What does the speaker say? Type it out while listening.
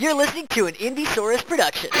You're listening to an Indiesaurus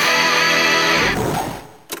production.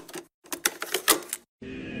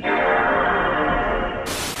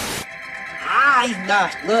 I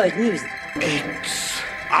love good music. It's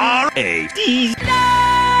R-A-D.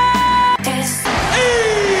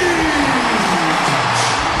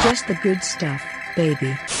 Just the good stuff,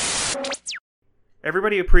 baby.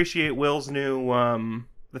 Everybody appreciate Will's new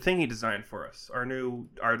the thing he designed for us. Our new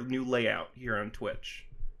layout here on Twitch.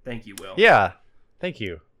 Thank you, Will. Yeah. Thank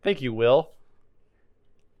you. Thank you, Will.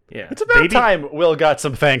 Yeah. It's about time Will got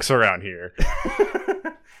some thanks around here.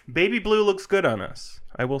 Baby blue looks good on us,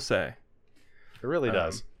 I will say. It really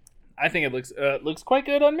does. I think it looks quite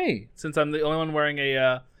good on me, since I'm the only one wearing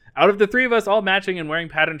a out of the three of us all matching and wearing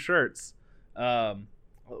patterned shirts.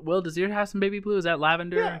 Will, does yours have some baby blue? Is that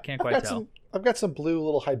lavender? Yeah, I can't quite tell. I've got some blue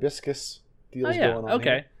little hibiscus deals going on. Okay.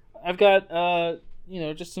 Here. I've got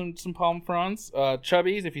just some palm fronds.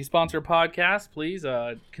 Chubbies, if you sponsor a podcast, please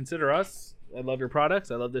consider us. I love your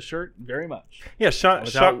products. I love this shirt very much. Yeah, Sean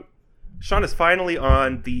is finally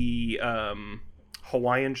on the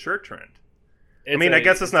Hawaiian shirt trend. I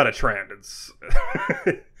guess it's not a trend. It's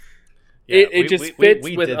it just fits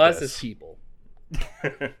with us as people.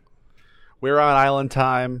 We're on island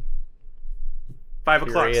time. 5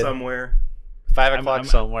 o'clock somewhere. 5 o'clock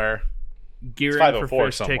somewhere. Gearing for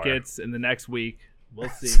fish tickets in the next week. We'll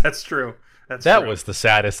see. That's true. That was the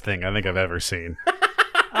saddest thing I think I've ever seen.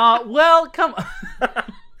 Well, come on.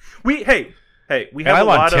 we have I'm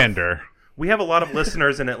on Tinder. We have a lot of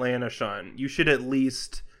listeners in Atlanta, Sean. You should at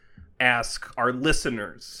least ask our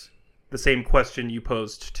listeners the same question you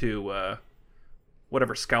posed to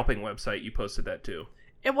whatever scalping website you posted that to.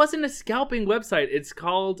 It wasn't a scalping website. It's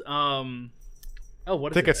called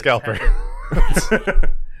what is Ticket it? Scalper.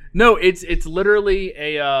 No, it's literally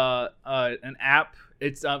an app.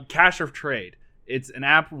 It's Cash or Trade. It's an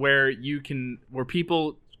app where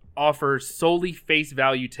people offer solely face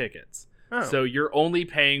value tickets. Oh. So you're only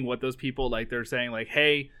paying what those people like. They're saying like,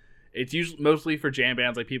 hey, it's usually mostly for jam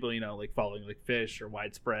bands, like people like following like Fish or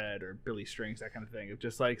Widespread or Billy Strings, that kind of thing. It's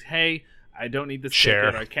just like, hey, I don't need this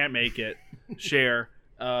ticket, or I can't make it. Share.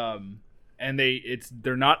 And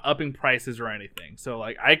they're not upping prices or anything. So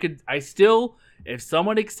like if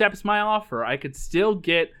someone accepts my offer, I could still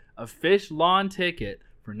get a Fish lawn ticket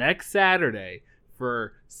for next Saturday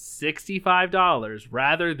for $65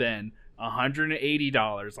 rather than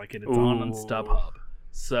 $180 like it's on StubHub.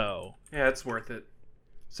 So yeah, it's worth it.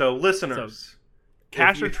 So listeners,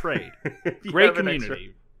 Cash or Trade, great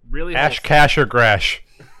community, really. Cash or Grash.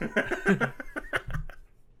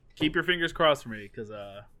 Keep your fingers crossed for me, because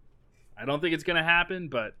I don't think it's gonna happen,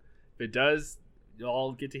 but if it does, you'll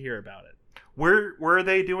all get to hear about it. Where are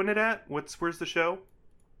they doing it at? Where's the show?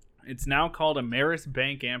 It's now called Ameris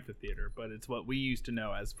Bank Amphitheater, but it's what we used to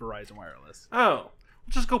know as Verizon Wireless. Oh,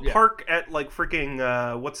 we'll just go park at like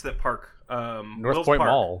freaking what's that park? North Point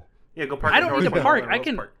Mall. Yeah, go park. I don't need to park. I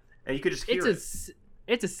can. And you could just hear It's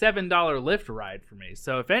a $7 Lyft ride for me.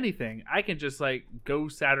 So if anything, I can just like go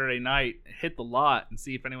Saturday night, hit the lot, and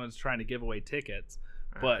see if anyone's trying to give away tickets.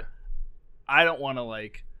 But I don't want to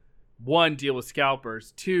like, 1, deal with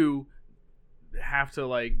scalpers, 2, have to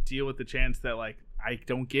like deal with the chance that like I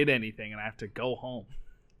don't get anything and I have to go home.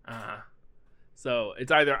 So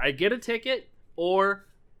it's either I get a ticket or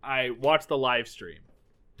I watch the live stream.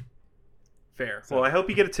 Fair. So, well, I hope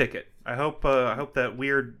you get a ticket. I hope that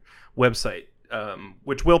weird website,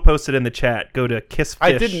 which Will posted in the chat. Go to kissfish.ru.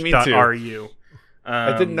 I didn't mean to.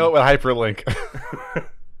 I didn't know it would hyperlink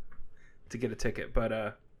to get a ticket,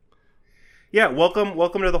 but yeah, welcome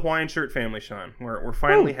to the Hawaiian shirt family, Sean. We're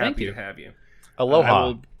finally happy to have you.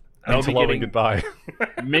 Aloha. I'll be getting goodbye.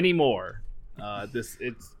 many more. This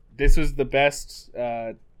was the best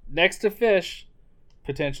next to Fish.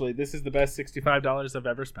 Potentially, this is the best $65 I've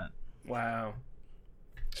ever spent. Wow.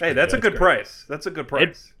 Hey, that's a good price. That's a good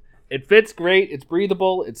price. It fits great. It's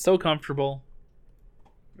breathable. It's so comfortable.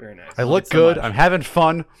 Very nice. I look good. I'm having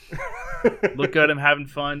fun. Look good. I'm having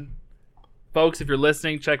fun. Folks, if you're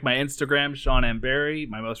listening, check my Instagram, Sean M. Berry.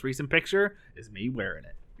 My most recent picture is me wearing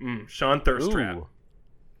it. Sean Thirst Trap.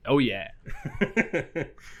 Oh, yeah.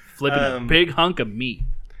 Flipping a big hunk of meat.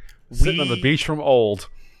 Sitting on the beach from Old.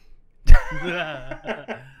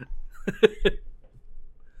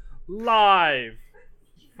 Live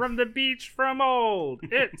from the beach from Old,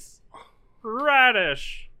 it's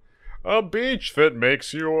Radish. A beach that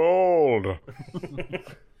makes you old.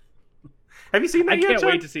 Have you seen that I yet, can't John?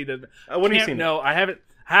 wait to see that. When have you seen No, I haven't.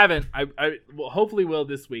 I well, hopefully will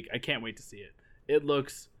this week. I can't wait to see it. It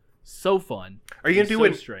looks so fun. Are you going to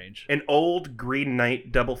do strange. An Old Green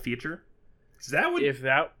Knight double feature? Is that what? If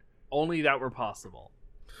that only that were possible.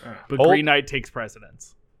 But Old... Green Knight takes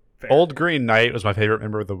precedence. Fair. Old Green Knight was my favorite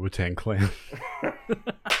member of the Wu-Tang Clan.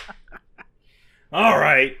 All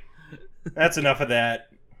right. That's enough of that.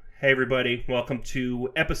 Hey, everybody. Welcome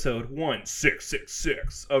to episode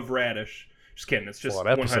 1666 of Radish. Just kidding. It's just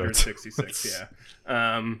 166,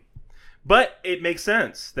 yeah. But it makes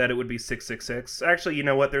sense that it would be 666. Actually, you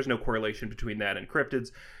know what? There's no correlation between that and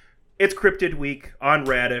cryptids. It's Cryptid Week on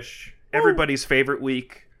Radish. Everybody's favorite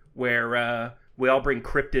week where we all bring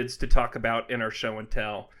cryptids to talk about in our show and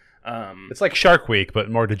tell. It's like Shark Week,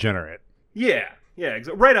 but more degenerate. Yeah,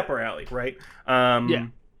 right up our alley, right? Yeah.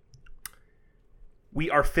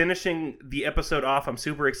 We are finishing the episode off. I'm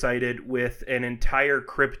super excited with an entire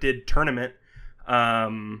cryptid tournament.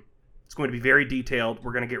 It's going to be very detailed.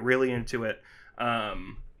 We're going to get really into it. But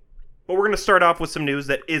we're going to start off with some news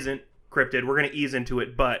that isn't cryptid. We're going to ease into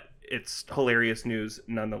it, but it's hilarious news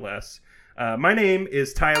nonetheless. My name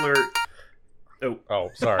is Tyler. Oh,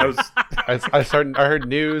 sorry. I heard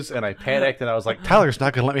news and I panicked and I was like, Tyler's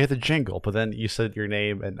not going to let me hit the jingle. But then you said your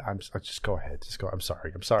name and just go ahead. Just go. I'm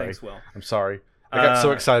sorry. Thanks, Will. I'm sorry. I got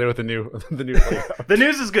so excited with the new. The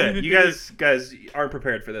news is good. You guys aren't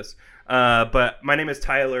prepared for this. But my name is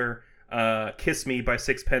Tyler. Kiss Me by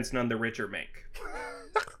Sixpence None the Richer Make.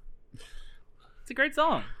 It's a great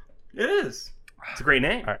song. It is. It's a great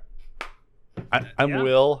name. All right. I'm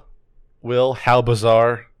Will. Will How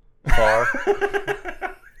Bizarre Far.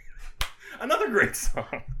 Another great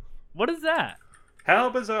song. What is that? How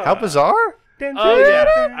Bizarre. How Bizarre? Oh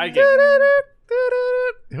yeah, I get it.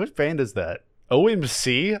 What band is that?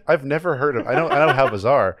 OMC? I've never heard of. I know How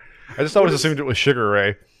Bizarre. I just always assumed it was Sugar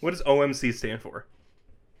Ray. What does OMC stand for?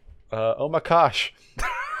 Oh my gosh.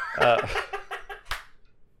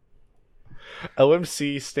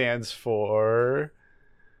 OMC stands for.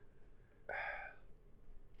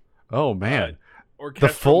 Oh man, the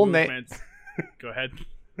full name. Go ahead.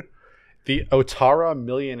 The Otara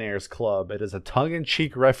Millionaires Club. It is a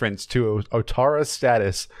tongue-in-cheek reference to Otara's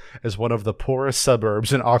status as one of the poorest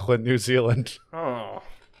suburbs in Auckland, New Zealand. Oh.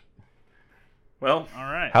 Well, all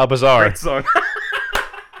right. How bizarre. Great song.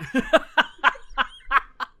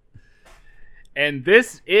 And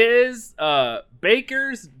this is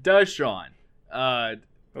Baker's Dashon.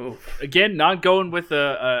 Again, not going with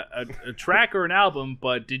a track or an album,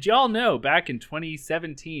 but did y'all know back in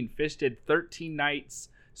 2017, Fish did 13 nights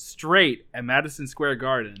straight at Madison Square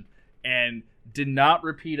Garden and did not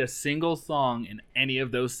repeat a single song in any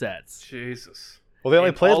of those sets. Jesus. Well, they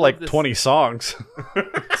only played like 20 songs.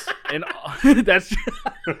 And that's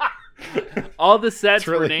all the sets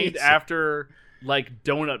really were named easy. after like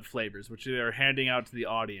donut flavors, which they are handing out to the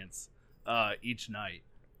audience each night.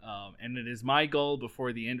 And it is my goal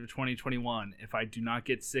before the end of 2021, if I do not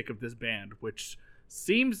get sick of this band, which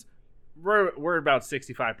seems we're about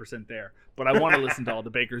 65% there, but I want to listen to all the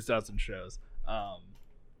Baker's Dozen shows.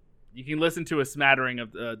 You can listen to a smattering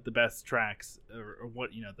of the best tracks or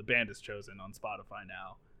what the band has chosen on Spotify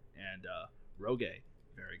now, and Rogue,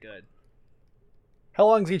 very good. How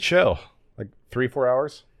long's each show? Like 3-4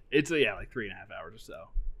 hours? It's like 3.5 hours or so.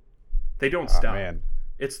 They don't stop. Man.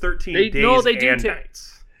 It's 13 days and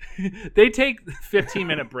nights. They take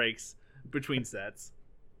 15-minute breaks between sets.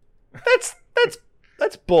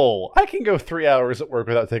 That's bull. I can go 3 hours at work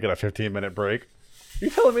without taking a 15-minute break. You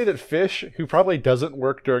telling me that Fish, who probably doesn't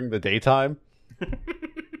work during the daytime,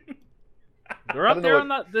 they're up there on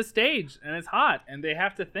the stage and it's hot and they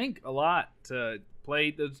have to think a lot to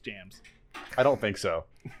play those jams. I don't think so.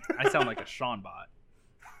 I sound like a Sean bot.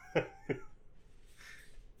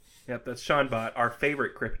 Yep, that's Sean Bot, our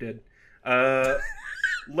favorite cryptid.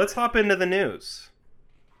 Let's hop into the news.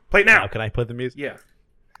 Play it now. Can I play the music? Yeah.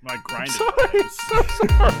 My grinding.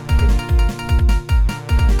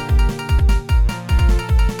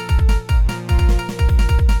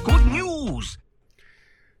 Good news!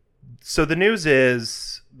 So the news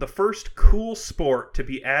is the first cool sport to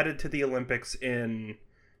be added to the Olympics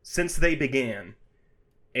since they began,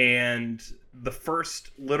 and the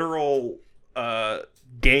first literal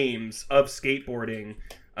games of skateboarding.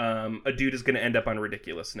 A dude is going to end up on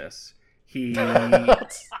Ridiculousness. I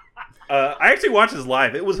actually watched this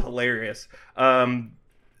live. It was hilarious.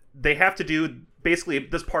 They have to do basically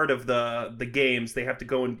this part of the games. They have to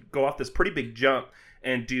go off this pretty big jump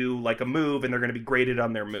and do like a move, and they're going to be graded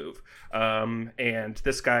on their move. And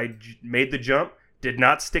this guy made the jump, did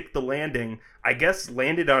not stick the landing. I guess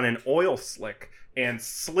landed on an oil slick and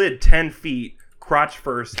slid 10 feet crotch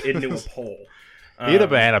first into a pole. Eat a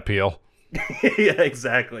banana peel. Yeah,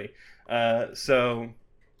 exactly. So,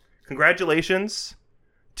 congratulations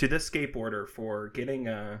to this skateboarder for getting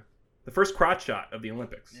the first crotch shot of the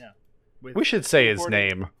Olympics. Yeah. We should say his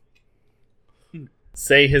name.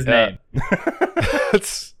 Say his name.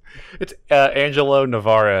 It's Angelo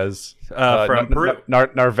Narvaez from Peru.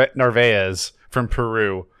 Narvaez from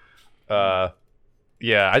Peru.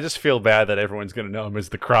 Yeah, I just feel bad that everyone's going to know him as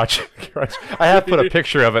the crotch. I have put a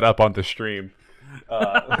picture of it up on the stream.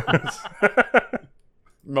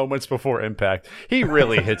 Moments before impact. He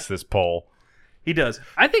really hits this pole. He does.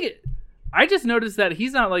 I just noticed that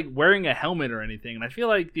he's not like wearing a helmet or anything, and I feel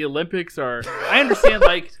like the Olympics are. I understand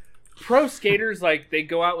like pro skaters like they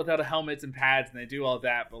go out without helmets and pads and they do all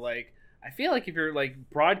that, but like I feel like if you're like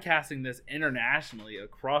broadcasting this internationally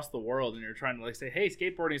across the world and you're trying to like say, hey,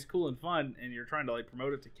 skateboarding is cool and fun, and you're trying to like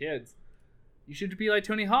promote it to kids, you should be like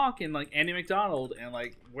Tony Hawk and like Andy McDonald and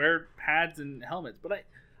like wear pads and helmets. But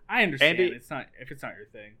I understand it's not if it's not your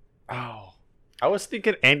thing. Oh, I was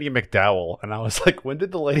thinking Andy McDowell, and I was like, when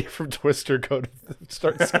did the lady from Twister go to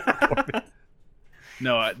start skateboarding?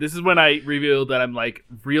 No, this is when I revealed that I'm like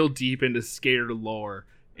real deep into skater lore,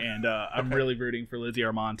 and I'm really rooting for Lizzie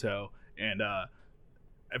Armanto. And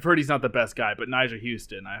I've heard he's not the best guy, but Nigel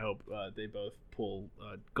Houston, I hope they both pull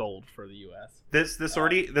gold for the U.S. This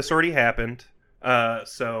already happened,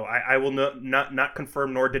 so I will not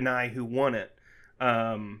confirm nor deny who won it.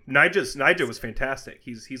 Nigel was fantastic.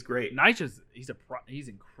 He's great. He's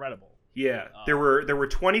incredible. Yeah, there were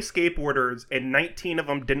 20 skateboarders and 19 of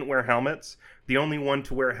them didn't wear helmets. The only one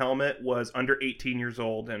to wear a helmet was under 18 years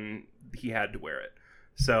old, and he had to wear it.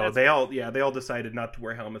 So they all decided not to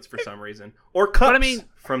wear helmets for some reason, or cups. But I mean,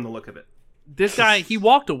 from the look of it, this guy he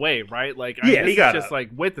walked away, right? Like he got just up.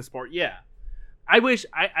 Like with the sport. Yeah, I wish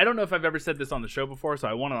I don't know if I've ever said this on the show before, so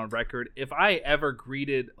I want it on record. If I ever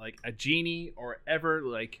greeted like a genie or ever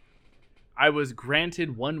like I was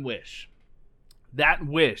granted one wish, that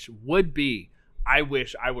wish would be I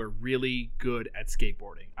wish I were really good at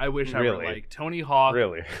skateboarding. I wish I were like Tony Hawk,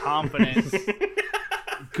 confident.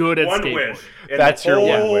 Good at one skateboarding. Wish. That's your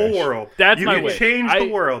one wish. World. That's you my could wish. change the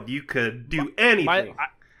world. You could do anything.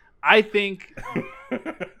 I think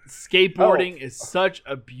skateboarding is such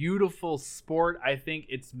a beautiful sport. I think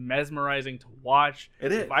it's mesmerizing to watch.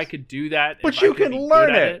 It is. If I could do that, but you can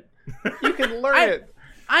learn it. You can learn it.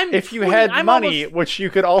 If you had money, which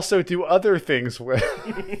you could also do other things with.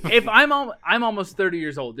 If I'm almost 30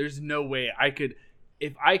 years old, there's no way I could.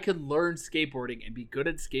 If I could learn skateboarding and be good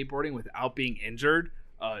at skateboarding without being injured,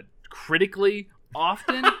 critically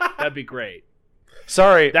often, that'd be great.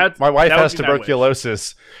 Sorry, my wife has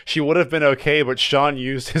tuberculosis. She would have been okay, but Sean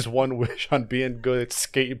used his one wish on being good at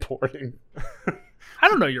skateboarding. I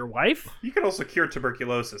don't know your wife. You can also cure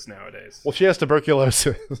tuberculosis nowadays. Well, she has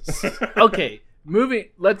tuberculosis. Okay,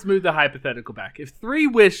 let's move the hypothetical back. If 3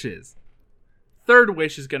 wishes, third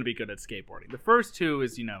wish is going to be good at skateboarding. The first 2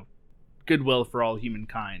 is, goodwill for all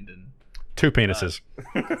humankind, and 2 penises.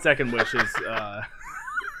 Second wish is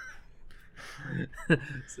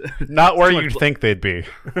not where you'd think they'd be.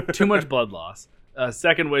 Too much blood loss.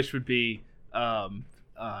 Second wish would be for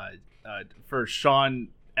Sean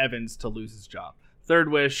Evans to lose his job. Third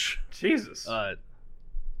wish, Jesus.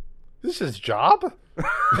 This is his job?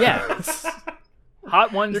 Yeah.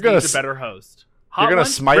 Hot Ones needs a better host. You're going to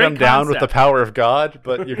smite him down with the power of God,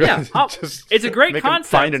 but you're going to just it's a great make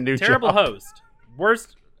concept. him find a new terrible job. Host.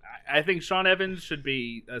 Worst, I think Sean Evans should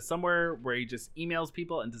be somewhere where he just emails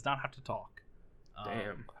people and does not have to talk.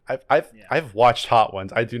 Damn. I've watched Hot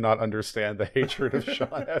Ones. I do not understand the hatred of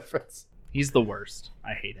Sean Evans. He's the worst.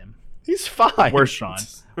 I hate him. He's fine. Worst Sean.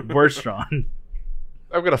 Worst Sean.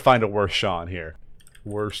 I'm going to find a worse Sean here.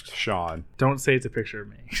 Worst Sean. Don't say it's a picture of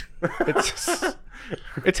me.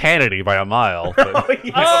 It's Hannity by a mile. But...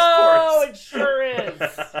 it sure is.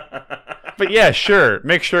 But yeah, sure.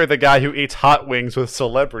 Make sure the guy who eats hot wings with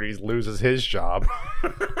celebrities loses his job.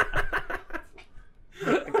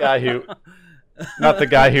 Not the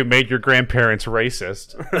guy who made your grandparents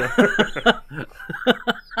racist.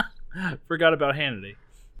 Forgot about Hannity.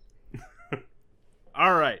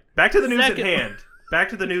 All right. Back to the news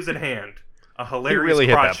at hand. A hilarious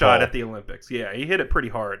crotch shot at the Olympics. Yeah, he hit it pretty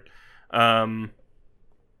hard.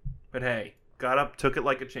 But hey, got up, took it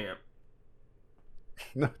like a champ.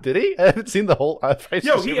 No, did he? I haven't seen the whole.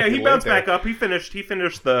 He bounced back up. He finished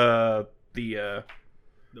the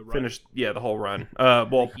whole run.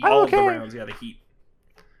 All of the rounds. Yeah, the heat.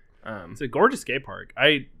 It's a gorgeous skate park.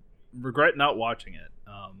 I regret not watching it.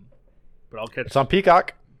 But I'll catch. It's on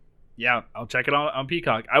Peacock. Yeah, I'll check it on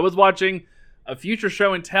Peacock. I was watching a future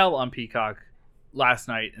show and tell on Peacock last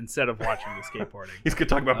night instead of watching the skateboarding. He's gonna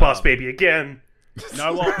talk about Boss Baby again. No,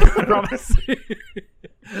 I won't. I promise.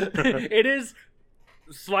 It is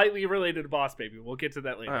slightly related to Boss Baby. We'll get to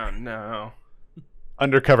that later. Oh no.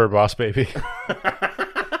 Undercover Boss Baby.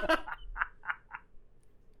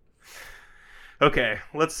 Okay,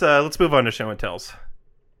 let's move on to show and tells.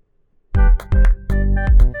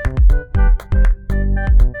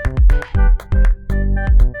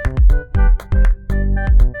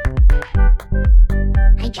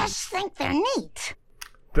 I just think they're neat.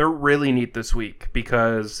 They're really neat this week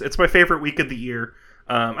because it's my favorite week of the year.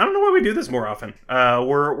 I don't know why we do this more often.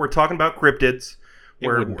 We're talking about cryptids. It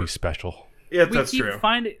wouldn't be special. Yeah, we that's keep true.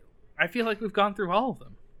 I feel like we've gone through all of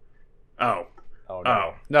them. Oh,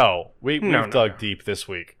 no. No, we've dug deep this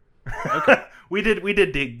week. Okay. we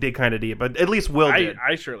did dig kind of deep, but at least Will did.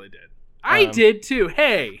 I surely did. I did too.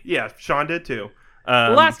 Hey. Yeah, Sean did too.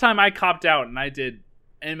 The last time I copped out and I did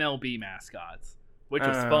MLB mascots, which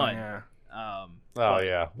was fun. Yeah.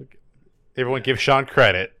 Yeah. Everyone give Sean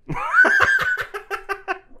credit.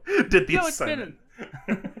 Did the assignment.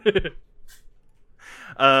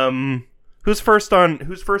 Who's first on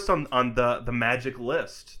the magic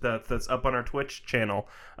list that's up on our Twitch channel,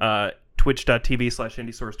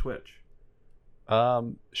 twitch.tv/IndieSourceTwitch.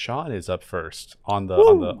 Sean is up first on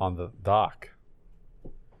the dock.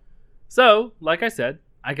 So, like I said,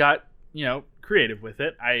 I got creative with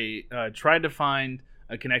it. I tried to find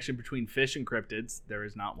a connection between fish and cryptids. There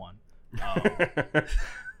is not one,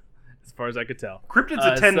 as far as I could tell. Cryptids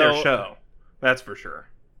attend their show, that's for sure.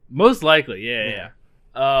 Most likely, yeah.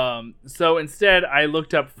 So instead, I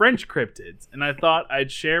looked up French cryptids, and I thought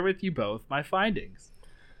I'd share with you both my findings.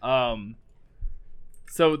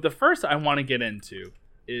 So the first I want to get into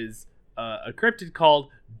is a cryptid called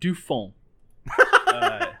Dufon.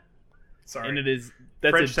 Sorry, and that's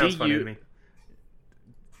French a sounds D-U. funny to me.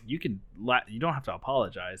 You don't have to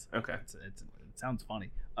apologize. Okay, it sounds funny.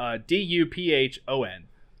 Duphon.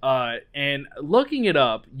 And looking it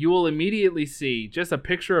up, you will immediately see just a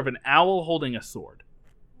picture of an owl holding a sword.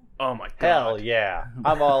 Oh my god! Hell yeah,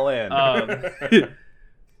 I'm all in.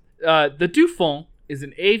 The Dufon is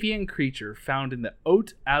an avian creature found in the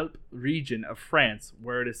Haute-Alpes region of France,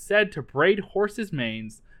 where it is said to braid horses'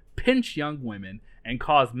 manes, pinch young women, and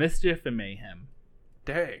cause mischief and mayhem.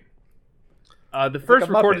 Dang. The first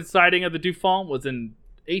recorded sighting of the Dufon was in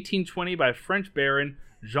 1820 by French Baron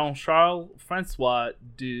Jean-Charles François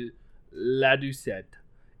de Ladoucette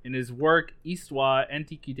in his work Histoire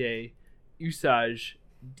Antiquité, Usage,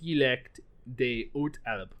 Dialecte des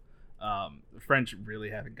Hautes-Alpes. The French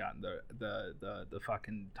really haven't gotten the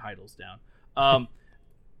fucking titles down. But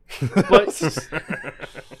it's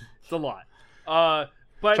a lot.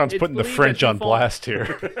 But John's putting the French on blast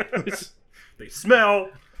here. They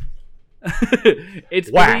smell.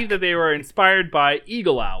 It's believed that they were inspired by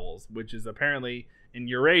eagle owls, which is apparently in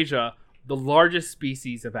Eurasia the largest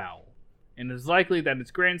species of owl, and it is likely that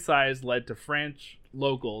its grand size led to French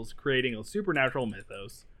locals creating a supernatural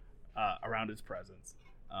mythos around its presence.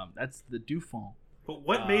 That's the Dufon. But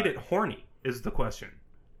what made it horny is the question.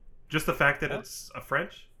 Just the fact that it's a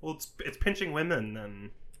French? Well, it's pinching women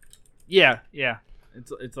and yeah.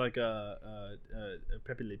 It's like a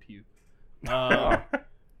Pepe Le Pew.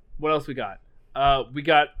 What else we got?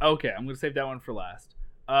 Okay, I'm gonna save that one for last.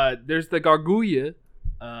 There's the Gargouille,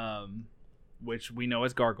 which we know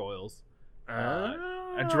as gargoyles.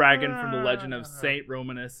 A dragon from the legend of Saint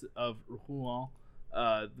Romanus of Rouen.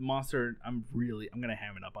 The monster, I'm gonna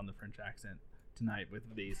ham it up on the French accent tonight with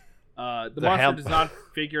these. The monster does not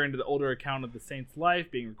figure into the older account of the saint's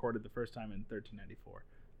life, being recorded the first time in 1394.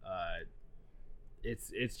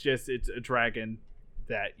 It's a dragon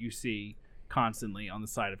that you see constantly on the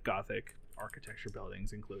side of Gothic architecture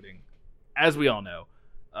buildings, including, as we all know,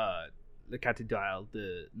 the Cathédrale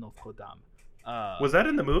de Notre Dame. Was that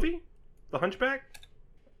in the movie? The Hunchback?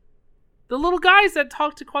 The little guys that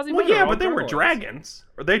talk to Quasimodo. Well, yeah, but they were dragons.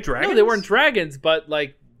 Are they dragons? No, they weren't dragons, but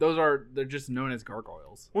like they're just known as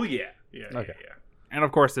gargoyles. Well, yeah. And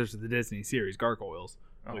of course, there's the Disney series Gargoyles.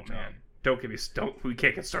 Oh man, we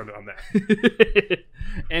can't get started on that.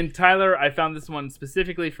 And Tyler, I found this one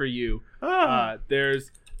specifically for you.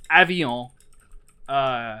 There's Avian.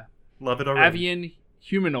 Love it already. Avian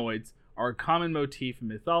humanoids are a common motif in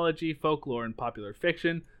mythology, folklore, and popular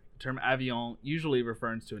fiction. The term avian usually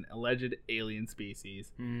refers to an alleged alien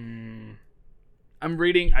species. I'm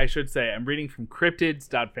reading from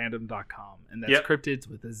cryptids.fandom.com, and that's cryptids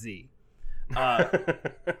with a Z.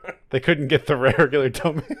 They couldn't get the regular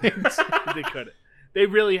domains. They couldn't. They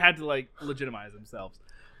really had to legitimize themselves.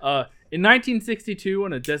 In 1962,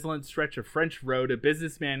 on a desolate stretch of French road, a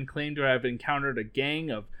businessman claimed to have encountered a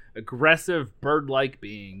gang of aggressive bird-like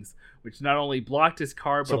beings, which not only blocked his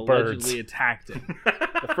car but allegedly attacked him.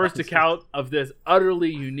 The first account of this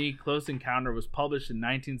utterly unique close encounter was published in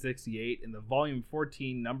 1968 in the volume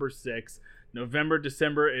 14, number 6,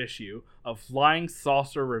 November-December issue of Flying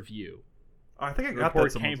Saucer Review. I think I got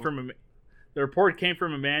that. The report came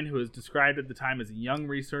from a man who was described at the time as a young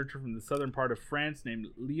researcher from the southern part of France named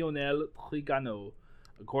Lionel Trigano.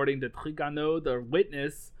 According to Trigano, the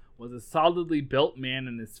witness was a solidly built man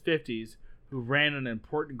in his 50s who ran an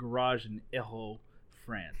important garage in Hérault,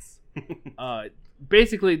 France.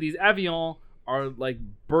 Basically, these avions are like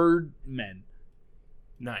bird men.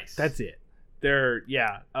 Nice. That's it. They're,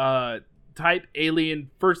 type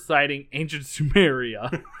alien, first sighting, ancient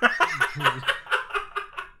Sumeria.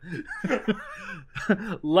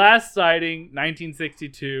 Last sighting,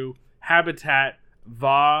 1962, habitat,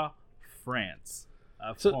 Var, France.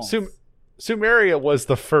 Sumeria was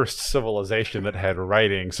the first civilization that had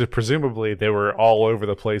writing, so presumably they were all over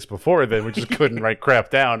the place before then. We just couldn't write crap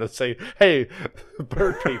down and say, hey,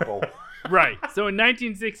 bird people. Right. So in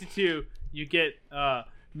 1962, you get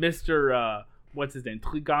Mr. What's his name?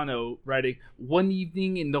 Trigano writing, one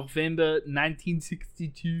evening in November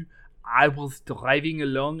 1962, I was driving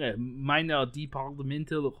along a minor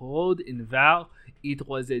departmental road in Var. It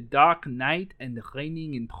was a dark night and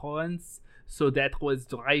raining in torrents, so that was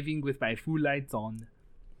driving with my full lights on.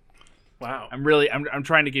 Wow. I'm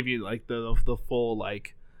trying to give you like the full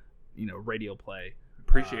like, radio play.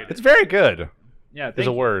 Appreciate it. It's very good. Yeah, there's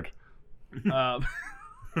a word.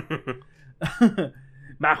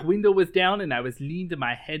 My window was down and I was leaned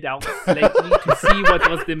my head out slightly to see what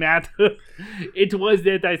was the matter. It was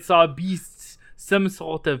that I saw beasts, some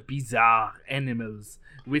sort of bizarre animals,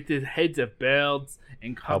 with the heads of birds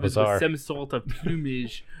and covered with some sort of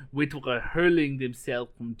plumage, which were hurling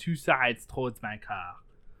themselves from two sides towards my car.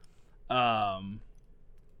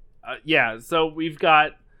 So we've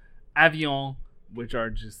got avions, which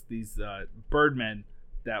are just these birdmen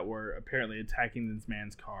that were apparently attacking this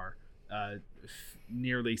man's car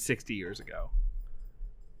nearly 60 years ago.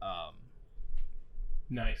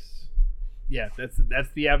 Nice. Yeah, that's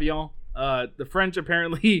the avion. The French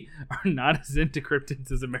apparently are not as into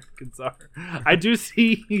cryptids as Americans are. I do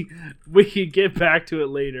see we can get back to it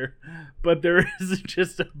later, but there is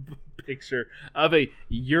just a picture of a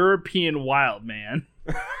European wild man.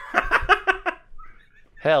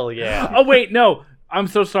 Hell yeah. Oh, wait, no. I'm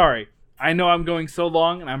so sorry. I know I'm going so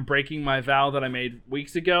long and I'm breaking my vow that I made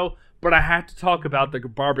weeks ago, but I have to talk about the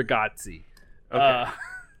Barbagazzi. Okay.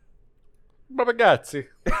 Barbagazzi.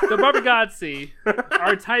 The Barbagazzi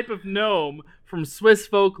are a type of gnome from Swiss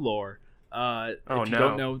folklore. If you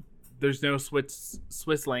don't know, there's no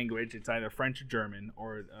Swiss language. It's either French or German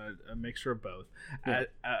or a mixture of both. Yeah.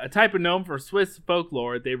 A type of gnome from Swiss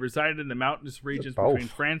folklore. They resided in the mountainous regions between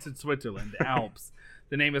France and Switzerland, the Alps.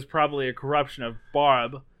 The name is probably a corruption of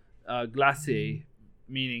barbe, glacé,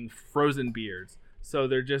 meaning frozen beards. So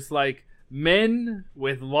they're just like men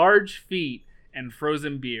with large feet and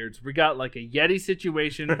frozen beards. We got like a Yeti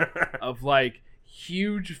situation of like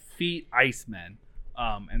huge feet icemen.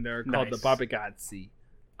 And they're called the Barbagazzi,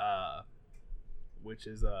 which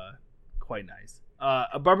is quite nice.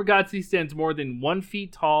 A Barbagazzi stands more than 1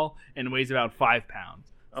 foot tall and weighs about 5 pounds.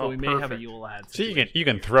 So we may have a Yule Lad situation. So you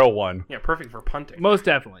can throw one. Yeah, perfect for punting. Most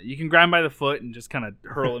definitely. You can grab him by the foot and just kind of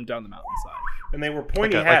hurl him down the mountainside. And they were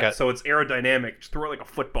pointy hats, so it's aerodynamic. Just throw it like a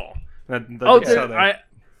football.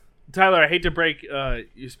 Tyler, I hate to break your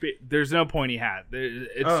there's no pointy hat.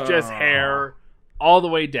 It's just hair all the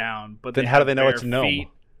way down. But then how do they know it's a gnome? Feet.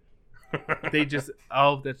 They just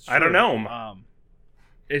that's true. I don't know.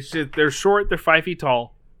 It's just they're short. They're 5 feet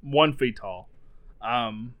tall, 1 foot tall,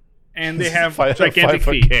 and they have gigantic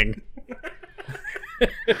feet. King.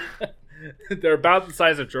 They're about the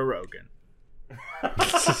size of Joe Rogan.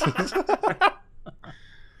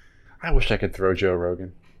 I wish I could throw Joe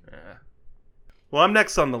Rogan. Well, I'm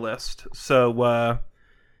next on the list. So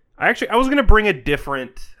I was going to bring a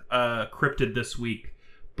different cryptid this week,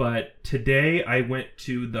 but today I went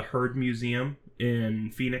to the Heard Museum in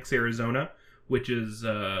Phoenix, Arizona, which is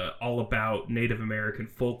all about Native American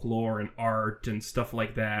folklore and art and stuff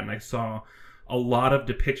like that. And I saw a lot of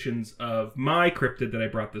depictions of my cryptid that I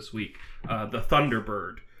brought this week, the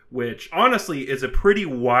Thunderbird, which honestly is a pretty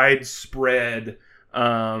widespread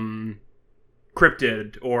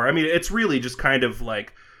cryptid, or I mean, it's really just kind of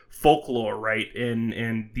like folklore, right?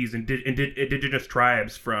 In these indigenous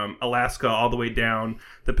tribes from Alaska all the way down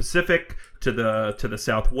the Pacific to the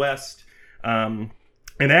Southwest. And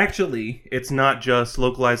actually, it's not just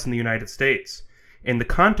localized in the United States. In the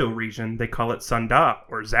Kanto region, they call it Sanda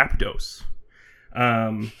or Zapdos.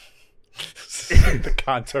 The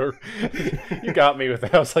Kanto. You got me with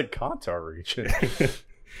that. I was like, Kanto region.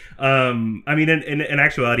 I mean, in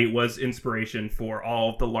actuality, it was inspiration for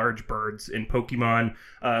all of the large birds in Pokemon,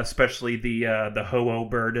 especially the Ho-Oh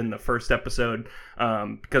bird in the first episode,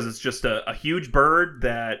 because it's just a huge bird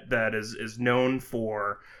that is known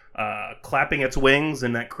for clapping its wings,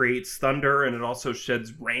 and that creates thunder, and it also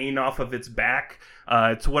sheds rain off of its back.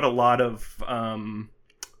 It's what a lot of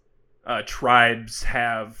tribes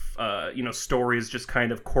have, stories just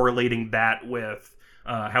kind of correlating that with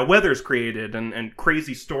how weather's created and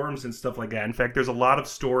crazy storms and stuff like that. In fact, there's a lot of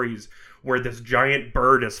stories where this giant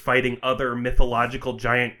bird is fighting other mythological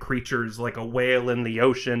giant creatures like a whale in the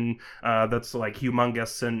ocean that's like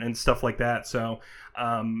humongous and stuff like that. So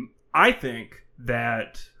I think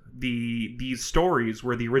that these stories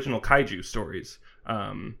were the original kaiju stories.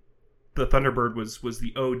 The Thunderbird was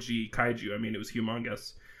the OG kaiju. I mean, it was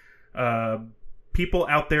humongous. People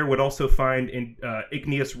out there would also find in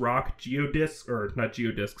igneous rock geodes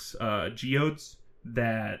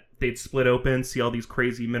that they'd split open, see all these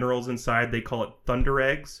crazy minerals inside. They call it thunder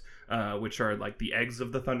eggs, which are like the eggs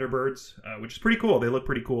of the Thunderbirds, which is pretty cool. They look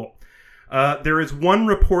pretty cool. There is one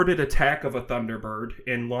reported attack of a Thunderbird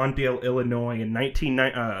in Lawndale, Illinois in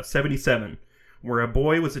 1977, where a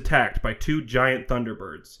boy was attacked by two giant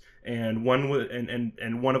Thunderbirds, and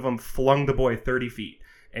one of them flung the boy 30 feet.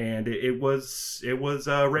 And it was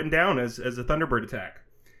written down as a Thunderbird attack.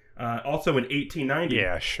 Also in 1890.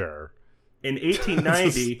 Yeah, sure. In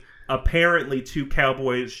 1890, apparently two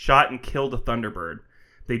cowboys shot and killed a Thunderbird.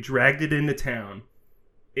 They dragged it into town.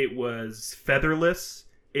 It was featherless.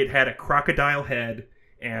 It had a crocodile head,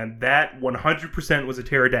 and that 100% was a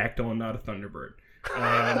pterodactyl and not a Thunderbird.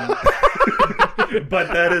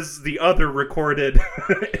 But that is the other recorded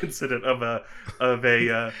incident of a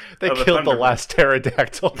they killed the last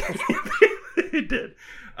pterodactyl. They did.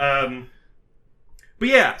 But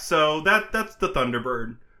yeah, so that's the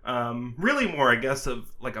Thunderbird. Really more, I guess,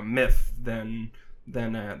 of like a myth than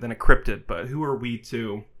a cryptid. But who are we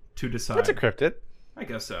to decide? It's a cryptid. I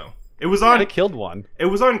guess so. It was on. They killed one. It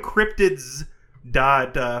was on cryptids.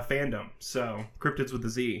 Fandom. So cryptids with a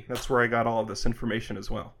Z. That's where I got all of this information as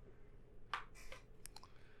well.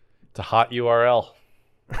 It's a hot URL.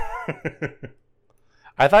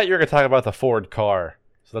 I thought you were going to talk about the Ford car,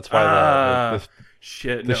 so that's why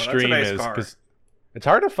the stream is because it's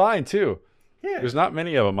hard to find too. Yeah, there's not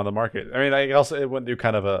many of them on the market. I mean, it went through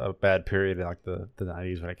kind of a bad period in like the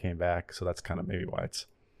 90s when it came back, so that's kind of maybe why it's.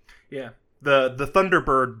 Yeah, the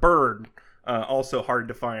Thunderbird bird. Also hard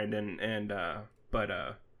to find, but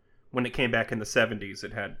when it came back in the 70s,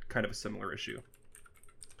 it had kind of a similar issue.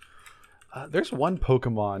 There's one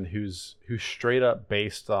Pokemon who's straight up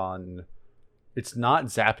based on. It's not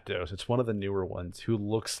Zapdos. It's one of the newer ones who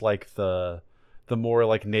looks like the more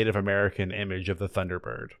like Native American image of the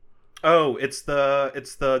Thunderbird. Oh, it's the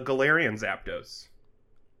Galarian Zapdos.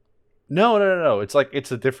 No. It's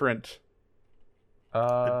a different.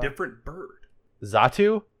 A different bird.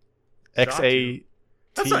 Xatu. XA.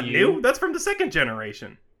 That's not new. That's from the second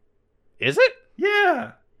generation. Is it?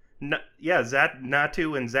 Yeah.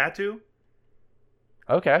 Natu and Xatu.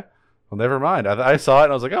 Okay. Well, never mind. I saw it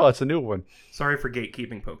and I was like, oh, that's a new one. Sorry for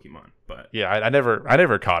gatekeeping Pokemon, but yeah, I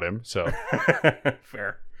never caught him. So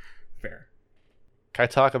fair. Can I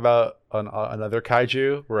talk about another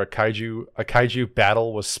kaiju where a kaiju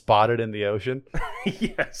battle was spotted in the ocean?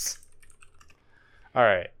 Yes. All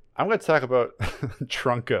right. I'm going to talk about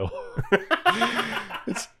Trunko.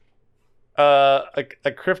 It's a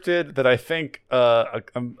cryptid that I think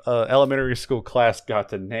an elementary school class got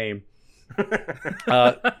to name.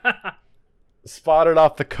 Spotted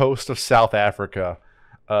off the coast of South Africa.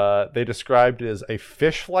 They described it as a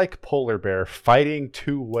fish-like polar bear fighting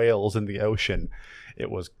two whales in the ocean.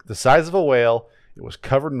 It was the size of a whale. It was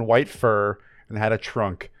covered in white fur and had a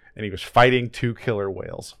trunk, and he was fighting two killer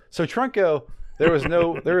whales. So Trunko... There was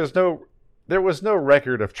no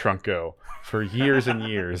record of Trunko for years and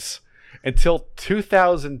years until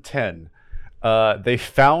 2010. They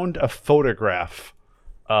found a photograph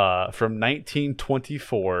from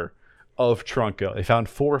 1924 of Trunko. They found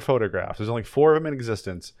 4 photographs. There's only 4 of them in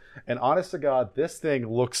existence. And honest to God, this thing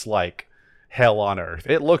looks like hell on earth.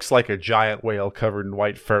 It looks like a giant whale covered in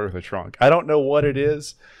white fur with a trunk. I don't know what it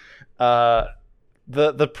is.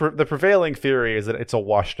 The prevailing theory is that it's a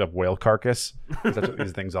washed up whale carcass. That's what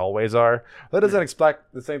these things always are. That doesn't explain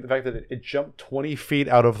the fact that it jumped 20 feet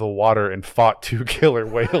out of the water and fought 2 killer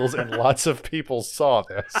whales, and lots of people saw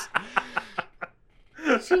this.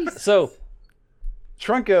 So,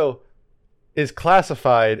 Trunko is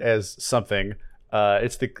classified as something.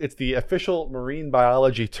 It's the official marine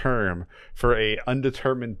biology term for a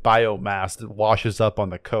undetermined biomass that washes up on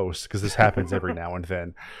the coast, because this happens every now and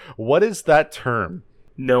then. What is that term?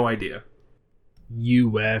 No idea.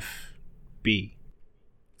 UFB.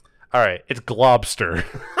 All right, it's globster.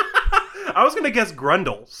 I was gonna guess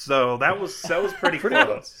grundle, so that was pretty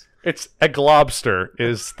close. It's a globster.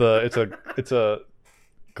 It's a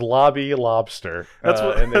globby lobster. That's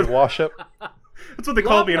what- and they wash up. That's what they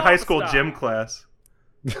called me in high school Globster. gym class.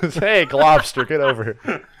 Hey, globster, get over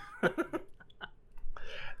here.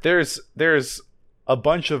 There's a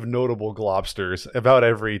bunch of notable globsters. About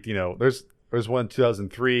every, there's one in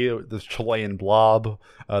 2003. There's Chilean blob.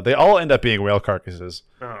 They all end up being whale carcasses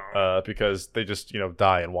Oh. because they just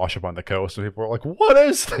die and wash up on the coast. And people are like, "What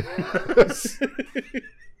is this?"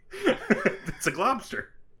 It's a globster.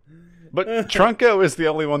 But Trunco is the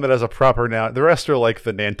only one that has a proper noun. The rest are like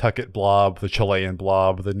the Nantucket blob, the Chilean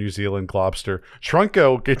blob, the New Zealand globster.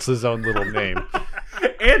 Trunco gets his own little name.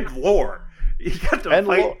 And lore. You got to And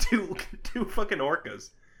fight lore. two fucking orcas.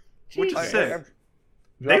 Which is Jesus. sick.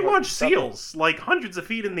 They launch seals like hundreds of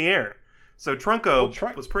feet in the air. So Trunco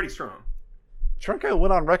Well, was pretty strong. Trunco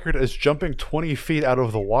went on record as jumping 20 feet out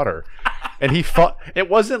of the water. And he fought. It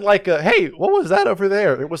wasn't like a, hey, what was that over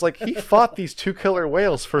there? It was like he fought these two killer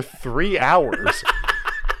whales for 3 hours.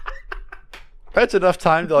 That's enough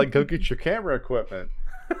time to go get your camera equipment.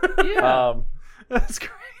 Yeah. That's great.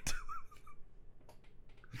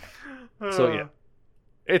 So yeah,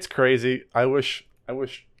 it's crazy. I wish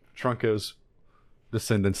Trunco's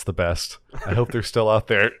descendants the best. I hope they're still out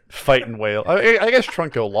there fighting whale. I guess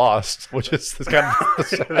Trunco lost, which is kind of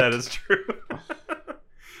sad. That is true.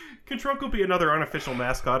 Can Trunco be another unofficial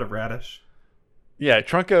mascot of Radish? Yeah,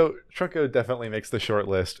 Trunco definitely makes the short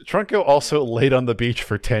list. Trunco also laid on the beach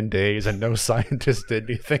for 10 days and no scientist did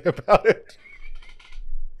anything about it.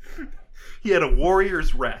 He had a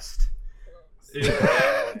warrior's rest.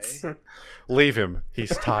 Leave him.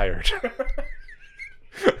 He's tired.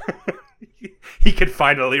 He can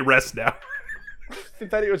finally rest now. I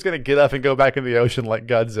thought he was going to get up and go back in the ocean like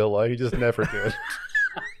Godzilla. He just never did.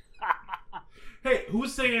 Hey,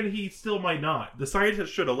 who's saying he still might not? The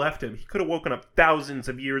scientist should have left him. He could have woken up thousands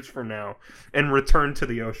of years from now and returned to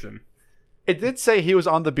the ocean. It did say he was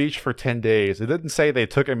on the beach for 10 days. It didn't say they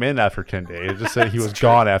took him in after 10 days. It just said he was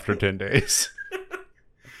gone after 10 days.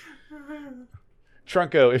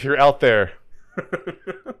 Trunco, if you're out there,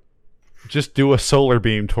 just do a solar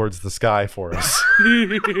beam towards the sky for us.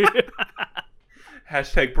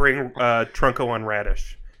 Hashtag bring Trunco on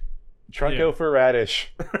Radish. Trunco for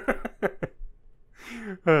Radish.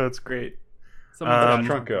 Oh, that's great. Someone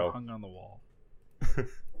Trunco. hung on the wall.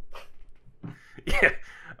 Yeah.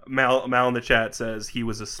 Mal in the chat says he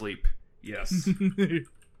was asleep. Yes.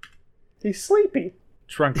 He's sleepy.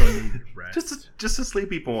 Trunco needed rest. just a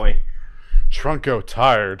sleepy boy. Trunco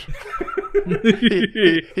tired.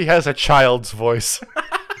 he has a child's voice.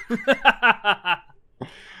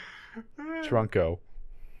 Trunco.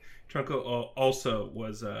 Trunco also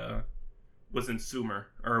was in Sumer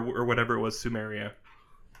or whatever it was, Sumeria.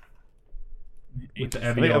 With the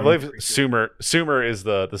I Avion believe creature. Sumer is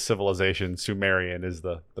the civilization. Sumerian is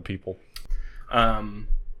the people.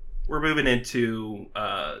 We're moving into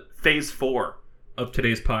phase 4 of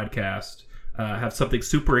today's podcast. Have something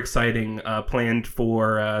super exciting planned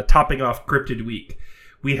for topping off Cryptid Week.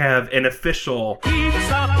 We have an official Pizza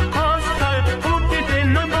pasta, put it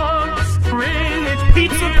in a box. Bring it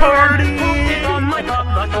pizza party. Put it on my top,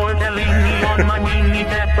 the tortellini on my beanie,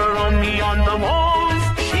 pepperoni on the walls,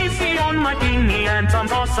 cheesy on my beanie, and some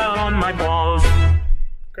salsa on my balls.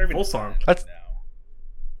 full song.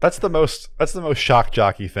 That's the most shock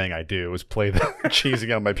jockey thing I do is play the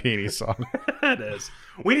cheesing on my peenie song. It is.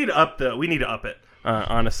 We need to up it,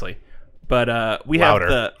 honestly. But we Louder.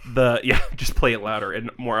 have the just play it louder and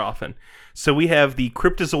more often. So we have the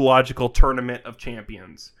Cryptozoological Tournament of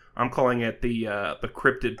Champions. I'm calling it the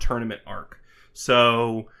Cryptid Tournament arc.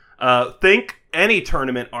 So think any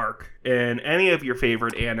tournament arc in any of your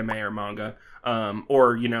favorite anime or manga,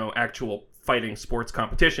 or actual fighting sports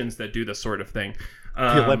competitions that do this sort of thing.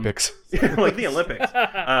 The Olympics. Like the Olympics.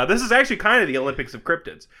 This is actually kind of the Olympics of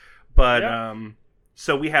cryptids. But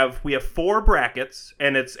so we have 4 brackets,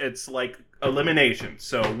 and it's like elimination.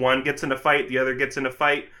 So one gets in a fight, the other gets in a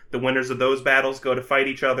fight. The winners of those battles go to fight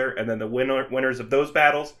each other, and then the winners of those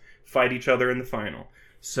battles fight each other in the final.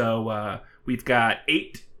 So we've got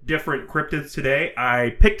 8 different cryptids today.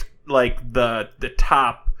 I picked like the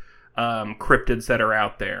top cryptids that are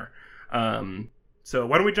out there. So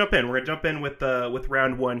why don't we jump in? We're gonna jump in with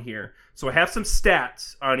round 1 here. So I have some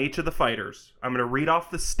stats on each of the fighters. I'm gonna read off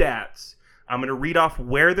the stats. I'm gonna read off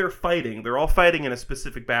where they're fighting. They're all fighting in a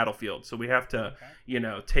specific battlefield, so we have to,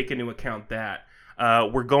 take into account that.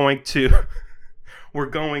 We're going to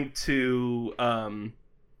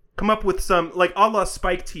come up with some, like a la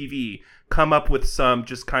Spike TV, come up with some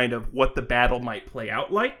just kind of what the battle might play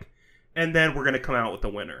out like, and then we're gonna come out with a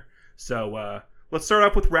winner. So let's start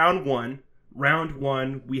off with round 1. Round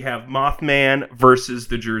 1, we have Mothman versus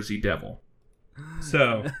the Jersey Devil.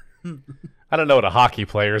 So, I don't know what a hockey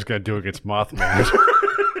player is going to do against Mothman.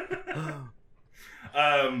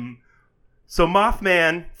 so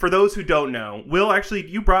Mothman, for those who don't know, Will, actually,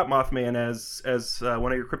 you brought Mothman as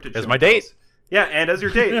one of your cryptid As show my pals. date. Yeah, and as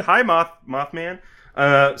your date. Hi, Mothman.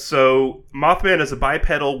 So Mothman is a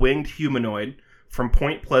bipedal winged humanoid from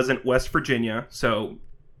Point Pleasant, West Virginia, so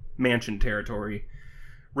mansion territory.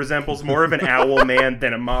 Resembles more of an owl man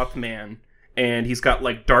than a Mothman, and he's got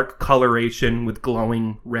like dark coloration with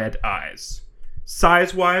glowing red eyes.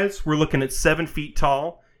 Size-wise, we're looking at 7 feet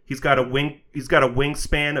tall. He's got a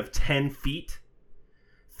wingspan of 10 feet.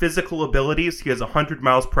 Physical abilities, he has 100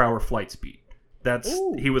 miles per hour flight speed.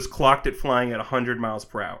 He was clocked at flying at 100 miles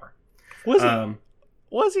per hour. Was he?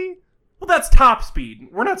 Was he? Well, that's top speed.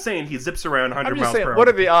 We're not saying he zips around 100 I'm just miles saying, per hour. what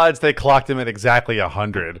are the odds they clocked him at exactly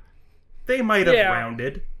 100? They might have Yeah.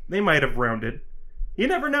 rounded. You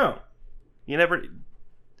never know. You never...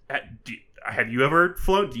 Have you ever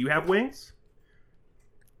flown? Do you have wings?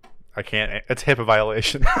 I can't. It's HIPAA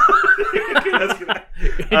violation.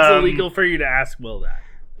 It's illegal for you to ask Will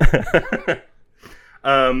that.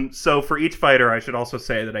 So for each fighter, I should also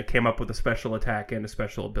say that I came up with a special attack and a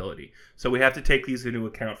special ability. So we have to take these into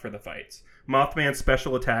account for the fights. Mothman's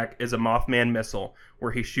special attack is a Mothman missile,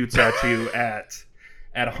 where he shoots at you at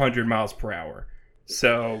 100 miles per hour.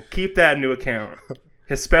 So keep that into account.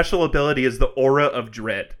 His special ability is the Aura of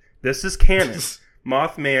Dread. This is canon.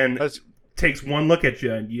 Mothman takes one look at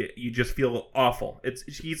you and you just feel awful.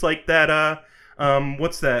 He's like that.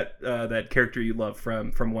 What's that character you love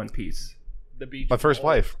from One Piece? The beach. My first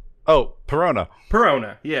wife. Oh, Perona.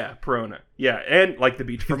 Perona. Yeah, and like the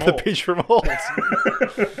beach from The Holt. beach from Holt.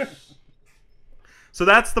 So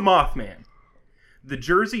that's the Mothman. The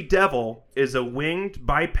Jersey Devil is a winged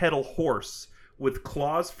bipedal horse with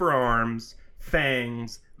claws for arms,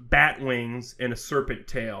 fangs, bat wings, and a serpent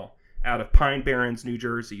tail out of Pine Barrens, New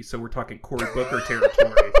Jersey. So we're talking Cory Booker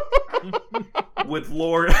territory. With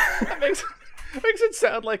lore... That makes it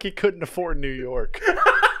sound like he couldn't afford New York.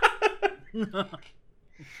 He's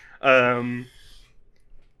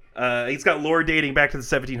got lore dating back to the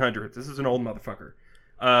 1700s. This is an old motherfucker.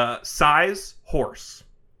 Size, horse.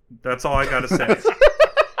 That's all I gotta say.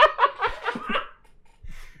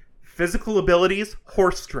 Physical abilities,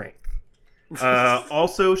 horse strength.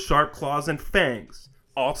 Also sharp claws and fangs.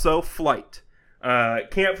 Also flight.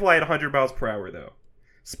 Can't fly at 100 miles per hour though.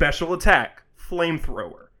 Special attack,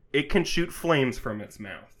 flamethrower. It can shoot flames from its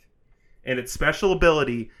mouth. And its special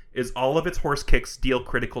ability is all of its horse kicks deal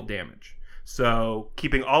critical damage. So,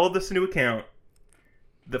 keeping all of this into account,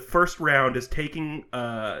 the first round is taking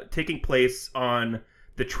place on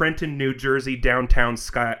the Trenton, New Jersey downtown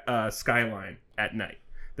skyline at night.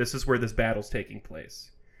 This is where this battle's taking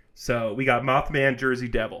place. So, we got Mothman, Jersey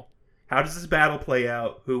Devil. How does this battle play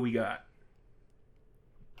out? Who we got?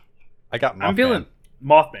 I got Mothman. I'm feeling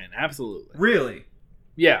Mothman, absolutely. Really?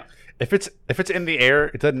 Yeah. If it's in the air,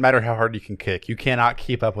 it doesn't matter how hard you can kick. You cannot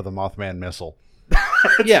keep up with a Mothman missile.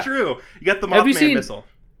 That's Yeah. true. You got the Have you Mothman seen- missile.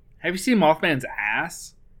 Have you seen Mothman's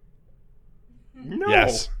ass? No.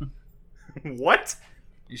 Yes. What?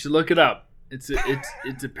 You should look it up. It's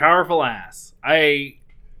a powerful ass.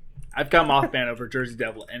 I've got Mothman over Jersey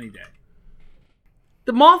Devil any day.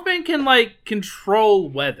 The Mothman can like control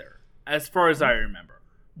weather, as far as I remember.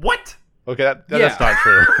 What? Okay, that's not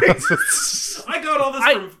true. I got all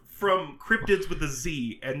this from cryptids with a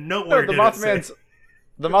Z, and nowhere did it say.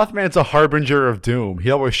 The Mothman's a harbinger of doom.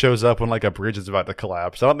 He always shows up when like a bridge is about to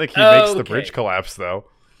collapse. I don't think he makes the Okay. bridge collapse though.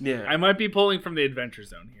 Yeah. I might be pulling from the Adventure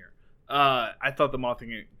Zone here. I thought the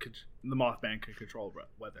Mothman could control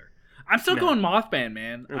weather. I'm still No. going Mothman,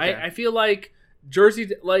 man. Okay. I feel like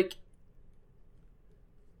Jersey, like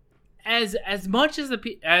as much as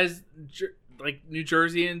like New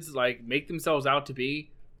Jerseyans like make themselves out to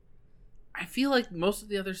be, I feel like most of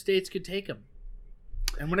the other states could take him.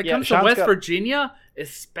 And when it Yeah, comes Sean's to West got- Virginia,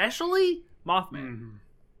 especially Mothman,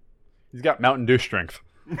 He's got Mountain Dew strength.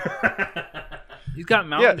 he's got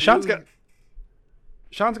Mountain Dew.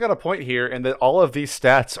 Sean's got a point here, in that all of these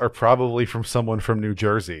stats are probably from someone from New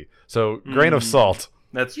Jersey. So grain of salt.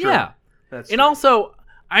 That's true. Yeah. That's And true. also,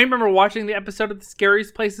 I remember watching the episode of The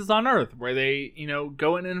Scariest Places on Earth where they,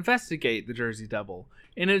 go in and investigate the Jersey Devil.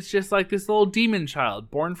 And it's just like this little demon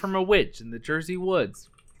child born from a witch in the Jersey woods.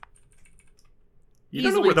 You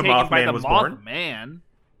don't know Easily where the taken by Mothman the was born? Mothman.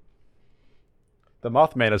 The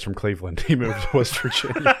Mothman is from Cleveland. He moved to West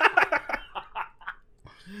Virginia.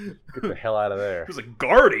 Get the hell out of there. It was like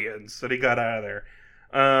Guardians that he got out of there.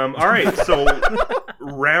 All right, so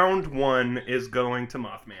round 1 is going to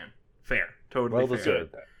Mothman. Fair. Totally Well fair.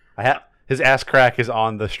 deserved. His ass crack is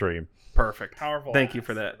on the stream. Perfect. Powerful. Thank you ass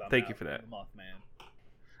for that. about Thank you for that. Mothman.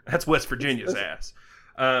 That's West Virginia's ass.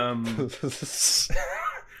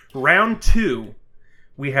 Round 2,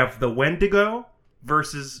 we have the Wendigo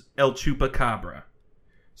versus El Chupacabra.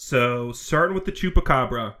 So, starting with the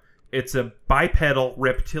Chupacabra, it's a bipedal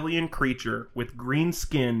reptilian creature with green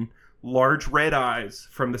skin, large red eyes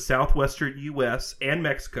from the southwestern U.S. and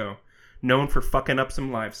Mexico, known for fucking up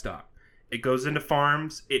some livestock. It goes into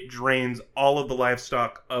farms. It drains all of the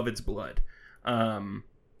livestock of its blood.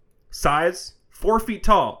 Size, 4 feet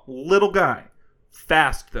tall, little guy.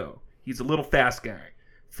 Fast, though. He's a little fast guy.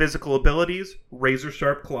 Physical abilities,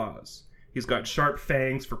 razor-sharp claws. He's got sharp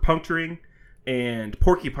fangs for puncturing and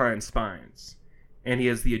porcupine spines. And he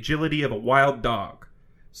has the agility of a wild dog.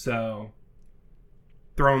 So,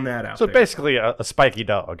 throwing that out So there. basically a spiky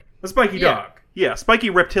dog. A spiky dog. Yeah, spiky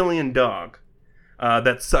reptilian dog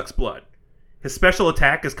that sucks blood. His special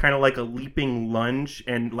attack is kind of like a leaping lunge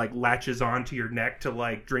and like latches onto your neck to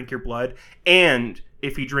like drink your blood. And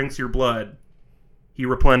if he drinks your blood, he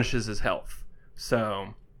replenishes his health.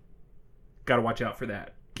 So, gotta watch out for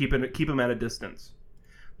that. Keep him at a distance.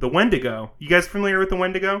 The Wendigo. You guys familiar with the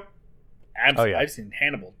Wendigo? Oh, yeah. I've seen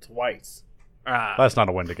Hannibal twice. That's not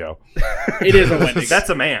a Wendigo. It is a Wendigo. That's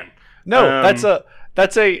a man. No, that's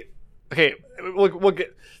a. Okay, we'll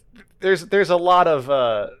get. There's a lot of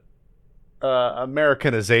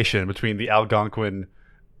Americanization between the Algonquin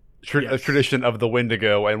tradition of the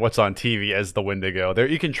Wendigo and what's on TV as the Wendigo. There,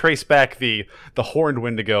 you can trace back the horned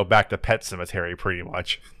Wendigo back to Pet Sematary, pretty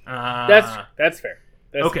much. That's fair.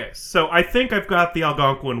 Okay, so I think I've got the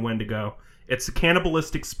Algonquin Wendigo. It's a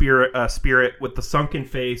cannibalistic spirit with the sunken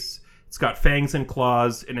face. It's got fangs and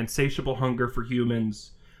claws, an insatiable hunger for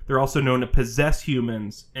humans. They're also known to possess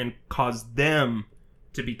humans and cause them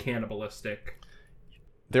to be cannibalistic.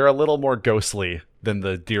 They're a little more ghostly than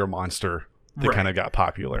the deer monster that Right. kind of got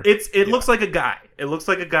popular. It looks like a guy. It looks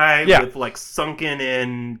like a guy Yeah. with like sunken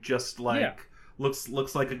in, just like Yeah. looks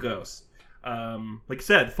like a ghost. Like you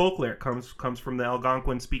said, folklore comes from the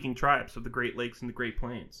Algonquin-speaking tribes of the Great Lakes and the Great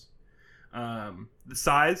Plains. The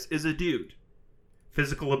size is a dude.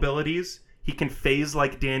 Physical abilities, he can phase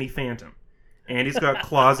like Danny Phantom. And he's got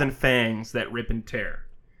claws and fangs that rip and tear.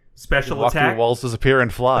 Special Walk attack, through walls, disappear,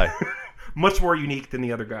 and fly. much more unique than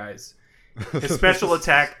the other guys. His special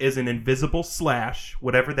attack is an invisible slash,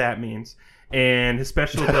 whatever that means. And his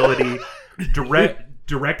special ability,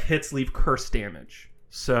 direct hits leave curse damage.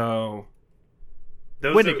 So,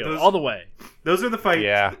 Wendigo, all the way. those are the fights.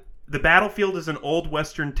 Yeah. The battlefield is an old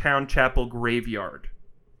western town chapel graveyard.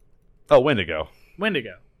 Oh, Wendigo.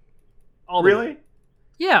 Wendigo. All the way. Really?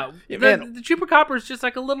 Yeah, Yeah, the man. Chupacabra is just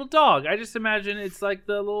like a little dog. I just imagine it's like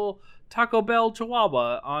the little Taco Bell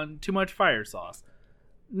Chihuahua on too much fire sauce.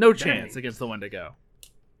 No chance against the Wendigo.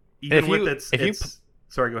 Even If with you- its, if you its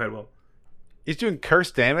sorry, go ahead, Will. He's doing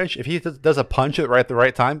curse damage. If he does a punch at the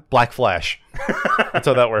right time, Black Flash. That's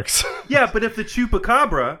how that works. Yeah, but if the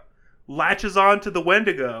Chupacabra latches on to the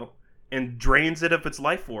Wendigo and drains it of its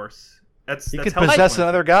life force, that's He that's could how possess life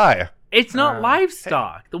another guy. It's not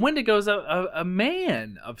livestock. The Wendigo's a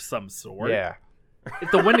man of some sort. Yeah.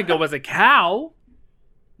 If the Wendigo was a cow,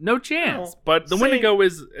 no chance. Well, But the same- Wendigo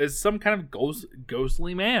is some kind of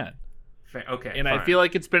ghostly man. Okay, And fine. I feel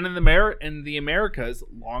like it's been in the Americas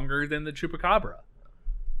longer than the Chupacabra.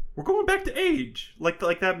 we're going back to age. Like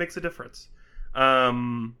that makes a difference.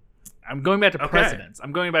 I'm going back to Okay. precedence.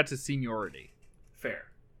 I'm going back to seniority. Fair.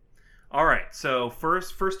 All right. So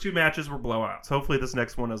first two matches were blowouts. Hopefully this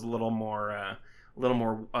next one is a little more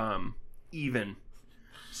even.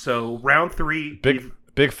 So round 3,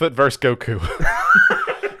 Bigfoot versus Goku.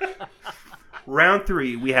 round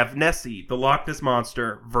 3, we have Nessie, the Loch Ness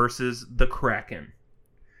Monster, versus the Kraken.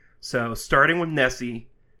 So starting with Nessie,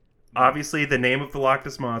 obviously the name of the Loch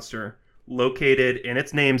Ness Monster, located in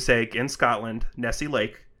its namesake in Scotland, Nessie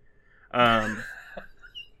Lake. For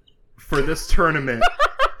this tournament,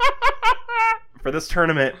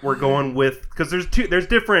 we're going with, because there's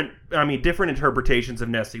different interpretations of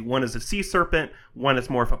Nessie. One is a sea serpent, one is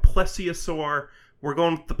more of a plesiosaur. We're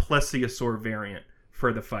going with the plesiosaur variant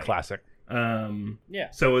for the fight. Classic.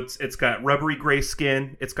 Yeah. So it's got rubbery gray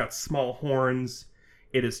skin. It's got small horns.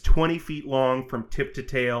 It is 20 feet long from tip to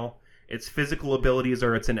tail. Its physical abilities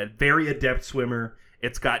are it's a very adept swimmer.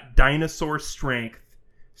 It's got dinosaur strength,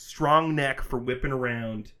 strong neck for whipping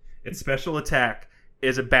around. Its special attack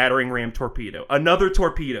is a battering ram torpedo. Another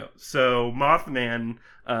torpedo. So Mothman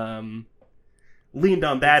leaned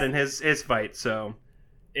on that in his fight. So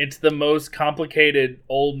It's the most complicated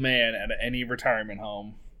old man at any retirement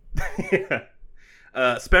home. yeah.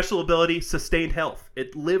 Special ability, sustained health.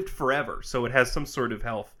 It lived forever, so it has some sort of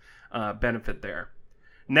health benefit there.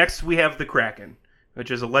 Next, we have the Kraken, which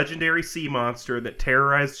is a legendary sea monster that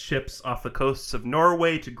terrorized ships off the coasts of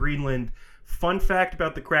Norway to Greenland. Fun fact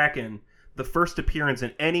about the Kraken, the first appearance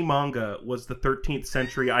in any manga was the 13th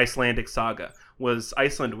century Icelandic saga.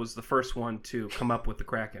 Iceland was the first one to come up with the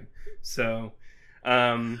Kraken. So,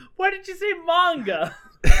 Why did you say manga?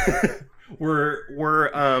 we're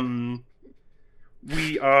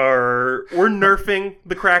nerfing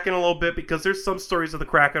the Kraken a little bit because there's some stories of the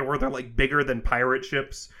Kraken where they're like bigger than pirate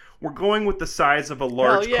ships. We're going with the size of a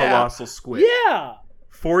large colossal squid. Yeah.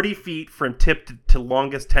 40 feet from tip to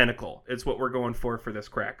longest tentacle is what we're going for this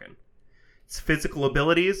Kraken. Its physical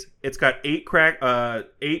abilities, it's got 8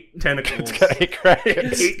 tentacles. It's got 8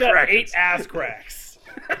 Krakens. It's got 8 ass cracks.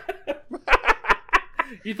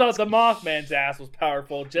 You thought the Mothman's ass was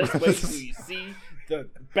powerful. Just wait till you see the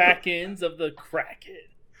back ends of the Kraken.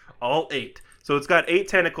 All 8. So it's got 8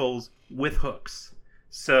 tentacles with hooks.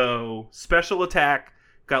 So special attack,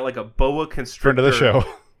 got like a boa constrictor. Friend of the show.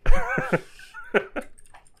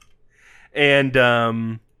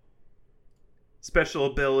 And special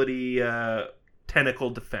ability tentacle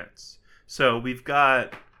defense. So we've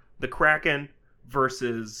got the Kraken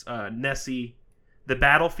versus Nessie. The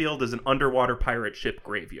battlefield is an underwater pirate ship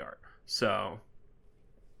graveyard. So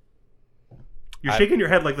you're shaking your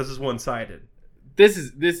head like this is one-sided. This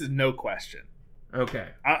is no question. Okay.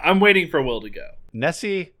 I'm waiting for Will to go.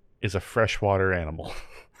 Nessie is a freshwater animal.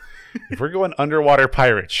 If we're going underwater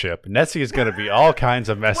pirate ship, Nessie is going to be all kinds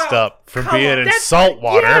of messed up from being in salt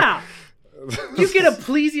water. Yeah. You get a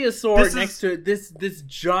plesiosaur This next to this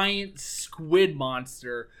giant squid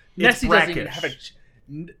monster. It's Nessie brackish.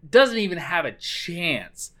 doesn't even have a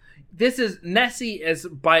chance. Nessie is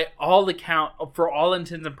by all account, for all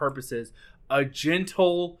intents and purposes, a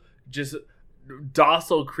gentle, just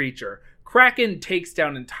docile creature. Kraken takes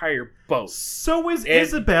down entire boats. So is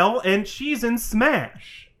Isabel, and she's in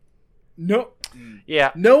Smash. No,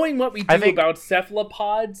 Yeah. knowing what we do I think- about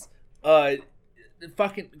cephalopods,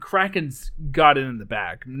 fucking Kraken's got it in the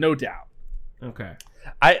bag, no doubt. Okay.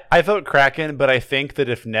 I vote Kraken, but I think that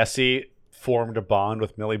if Nessie formed a bond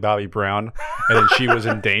with Millie Bobby Brown and then she was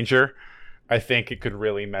in danger, I think it could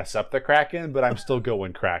really mess up the Kraken, but I'm still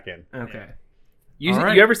going Kraken. Okay. You All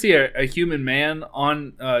right. ever see a human man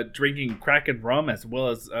on drinking Kraken rum, as well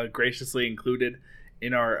as graciously included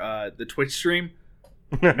in our the Twitch stream?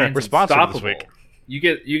 Man's We're sponsored this unstoppable. week.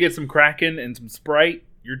 You get some Kraken and some Sprite,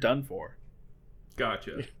 you're done for.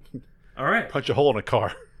 Gotcha. All right. Punch a hole in a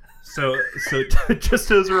car. So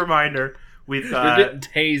just as a reminder, we've You're got getting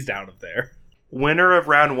tased out of there. winner of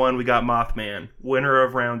round 1, we got Mothman. Winner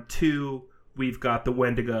of round 2, we've got the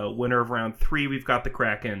Wendigo. Winner of round 3, we've got the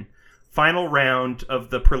Kraken. Final round of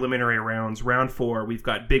the preliminary rounds, round 4, we've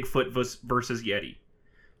got Bigfoot versus Yeti.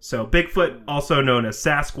 So Bigfoot, also known as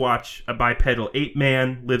Sasquatch, a bipedal ape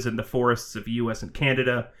man, lives in the forests of US and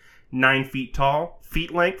Canada. 9 feet tall,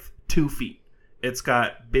 feet length, 2 feet. It's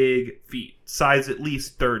got big feet, size at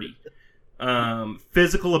least 30.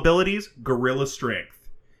 Physical abilities, gorilla strength,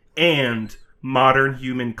 and modern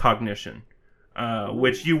human cognition,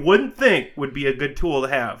 which you wouldn't think would be a good tool to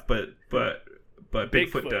have, but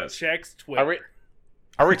Bigfoot does. Checks Twitter.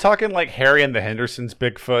 Are we talking like Harry and the Hendersons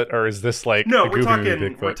Bigfoot, or is this like No, the we're Gooby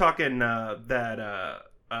talking Bigfoot?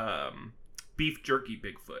 beef jerky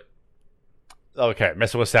Bigfoot. Okay,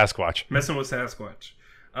 messing with Sasquatch. Messing with Sasquatch.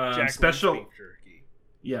 Jacqueline's Special, beef jerky.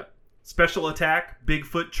 yeah. Special attack,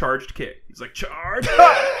 Bigfoot charged kick. He's like, charge!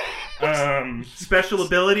 Special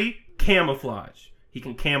ability, camouflage. He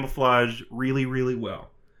can camouflage really, really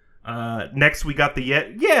well. Next, we got the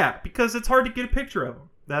Yeti. Yeah, because it's hard to get a picture of him.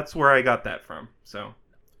 That's where I got that from. So,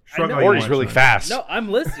 shrug know. all you Or he's want, really son. fast. No, I'm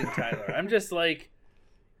listening, Tyler. I'm just like,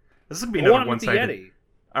 This is going to be go another on with the one-sided. Yeti.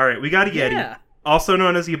 All right, we got a Yeti. Yeah. Also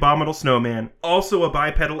known as the Abominable Snowman, also a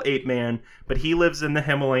bipedal ape man, but he lives in the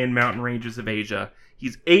Himalayan mountain ranges of Asia.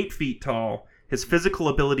 He's 8 feet tall. His physical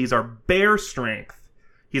abilities are bear strength.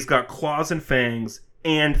 He's got claws and fangs,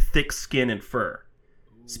 and thick skin and fur.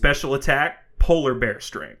 Special attack, polar bear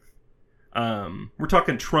strength. We're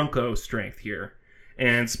talking Trunko strength here.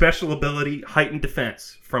 And special ability, heightened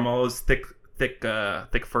defense from all his thick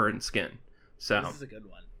fur and skin. So This is a good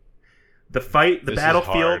one. the This is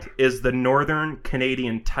battlefield hard. is the northern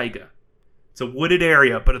Canadian taiga. It's a wooded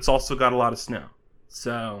area, but it's also got a lot of snow.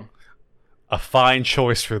 So A fine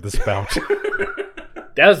choice for this bout.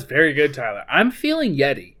 That was very good, Tyler. I'm feeling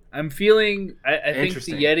Yeti. I think the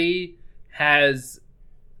Interesting. Yeti has...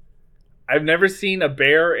 I've never seen a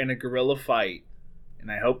bear and a gorilla fight, and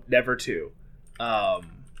I hope never to. But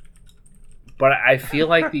I feel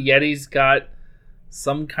like the Yeti's got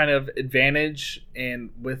some kind of advantage,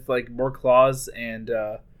 and with like more claws and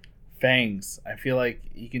fangs. I feel like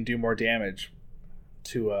he can do more damage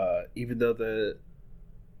to even though the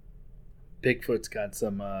Bigfoot's got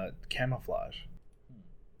some camouflage.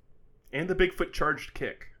 And the Bigfoot charged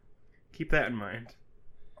kick. Keep that in mind.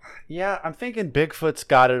 Yeah, I'm thinking Bigfoot's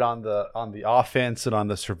got it on the offense and on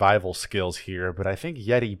the survival skills here, but I think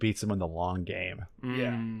Yeti beats him in the long game.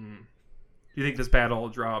 Yeah. You think this battle will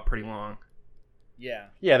draw out pretty long? Yeah.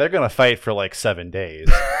 Yeah, they're gonna fight for like 7 days.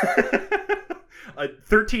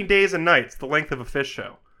 13 days and nights, the length of a fish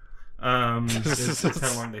show. Is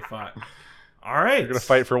how long they fought. All right. They're gonna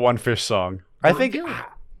fight for one fish song. I think.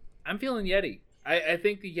 I'm feeling Yeti. I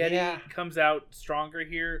think the Yeti comes out stronger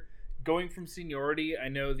here. Going from seniority, I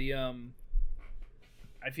know the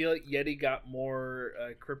I feel like Yeti got more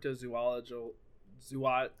cryptozoological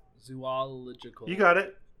zoological. You got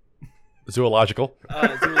it. Zoological.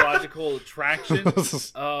 Zoological attraction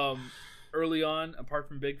early on, apart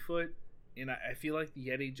from Bigfoot. And I feel like the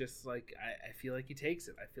Yeti just like I feel like he takes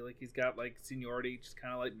it. I feel like he's got like seniority, just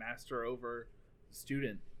kind of like master over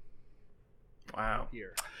student. Wow.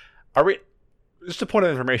 Here. Are we? Just a point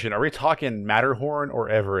of information: are we talking Matterhorn or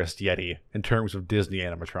Everest Yeti in terms of Disney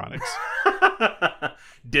animatronics?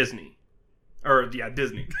 Disney, or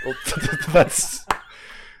Disney. Well, that's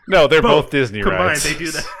no, they're both Disney combined. rights.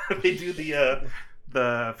 They do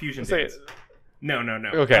the fusion dance. No.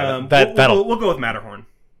 Okay, we'll go with Matterhorn.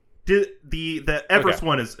 The Everest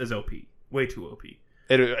one is OP, way too OP.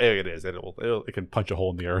 It is. It can punch a hole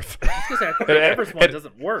in the earth. I was gonna say, I think the Everest one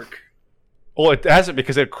doesn't work. Well, it hasn't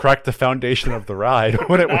because it cracked the foundation of the ride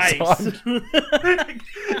when it was on.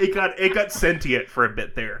 it got sentient for a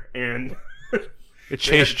bit there, and it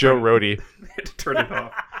chased Joe Rohde. They had to turn it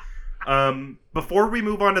off. Before we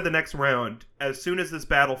move on to the next round, as soon as this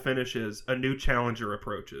battle finishes, a new challenger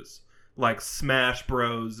approaches. Like Smash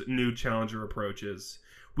Bros. New challenger approaches.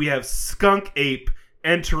 We have Skunk Ape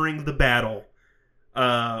entering the battle.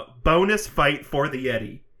 Bonus fight for the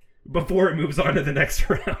Yeti before it moves on to the next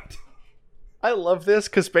round. I love this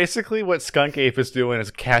because basically what Skunk Ape is doing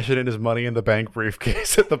is cashing in his money in the bank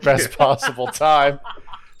briefcase at the best possible time.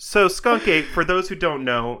 So Skunk Ape, for those who don't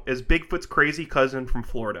know, is Bigfoot's crazy cousin from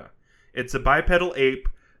Florida. It's a bipedal ape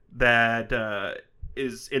that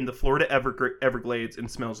is in the Florida Everglades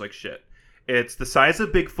and smells like shit. It's the size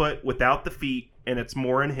of Bigfoot without the feet, and it's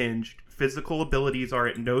more unhinged. Physical abilities are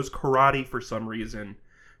it knows karate for some reason.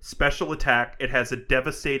 Special attack, it has a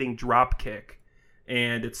devastating drop kick.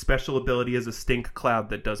 And its special ability is a stink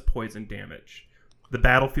cloud that does poison damage. The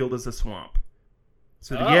battlefield is a swamp.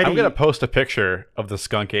 So the Yeti... I'm going to post a picture of the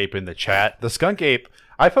Skunk Ape in the chat. The Skunk Ape...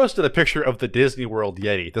 I posted a picture of the Disney World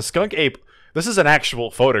Yeti. The Skunk Ape... This is an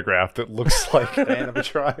actual photograph that looks like an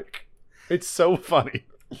animatronic. It's so funny.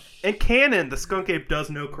 In canon, the Skunk Ape does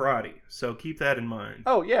know karate. So keep that in mind.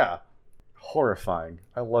 Oh, yeah. Horrifying.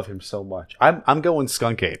 I love him so much. I'm going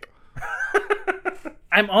Skunk Ape.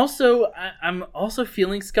 I'm also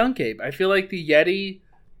feeling Skunk Ape. I feel like the Yeti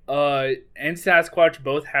and Sasquatch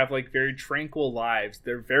both have like very tranquil lives.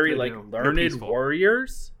 They're very learned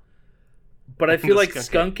warriors. But I feel like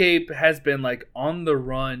Skunk Ape has been like on the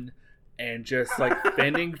run and just like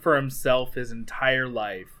fending for himself his entire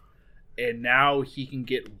life. And now he can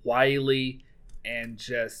get wily and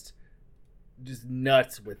just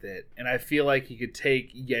nuts with it, and I feel like he could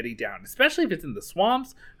take Yeti down, especially if it's in the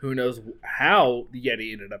swamps. Who knows how the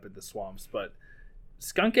Yeti ended up in the swamps, but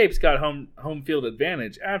Skunk Ape's got home field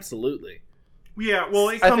advantage, absolutely. Yeah, well,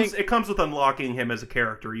 it comes with unlocking him as a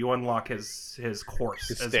character. You unlock his course,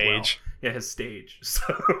 his stage. Well. Yeah, his stage. So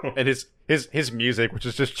and his music, which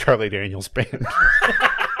is just Charlie Daniels Band.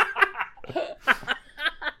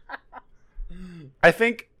 I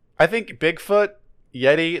think Bigfoot,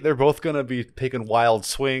 Yeti, they're both going to be taking wild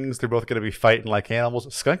swings. They're both going to be fighting like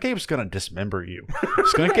animals. Skunk Ape's going to dismember you.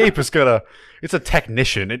 Skunk Ape is going to... It's a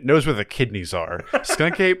technician. It knows where the kidneys are.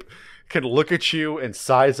 Skunk Ape can look at you and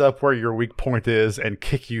size up where your weak point is and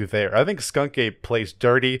kick you there. I think Skunk Ape plays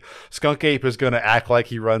dirty. Skunk Ape is going to act like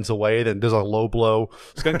he runs away, then does a low blow.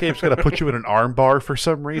 Skunk Ape's going to put you in an arm bar for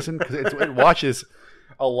some reason because it watches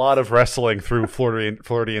a lot of wrestling through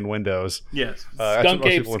Floridian windows. Yes. Skunk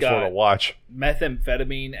Ape's people in Florida watch.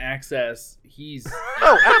 Methamphetamine access. He's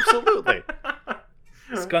absolutely.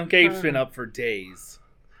 Skunk Ape's been up for days.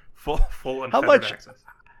 Full unfettered access.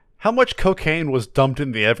 How much cocaine was dumped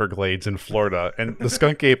in the Everglades in Florida, and the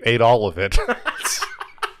Skunk Ape ate all of it?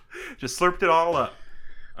 Just slurped it all up.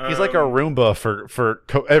 He's like a Roomba for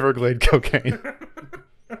Everglade cocaine.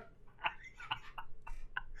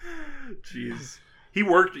 Jeez. He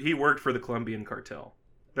worked for the Colombian cartel.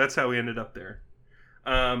 That's how he ended up there.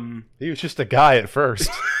 He was just a guy at first.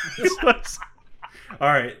 All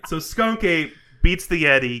right, so Skunk Ape beats the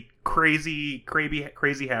Yeti, crazy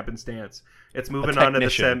happenstance. It's moving on to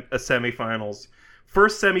technician. the semifinals.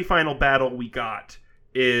 First semifinal battle we got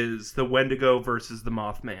is the Wendigo versus the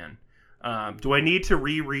Mothman. Do I need to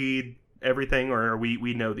reread everything, or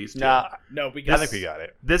we know these two? Nah, No, we I got think we got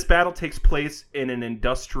it. This battle takes place in an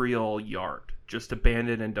industrial yard, just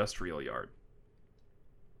abandoned industrial yard.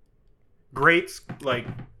 Great, like,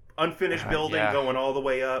 unfinished building yeah. going all the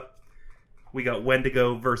way up. We got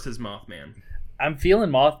Wendigo versus Mothman. I'm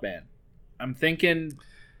feeling Mothman. I'm thinking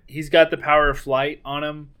he's got the power of flight on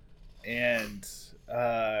him, and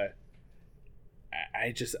I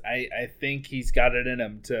think he's got it in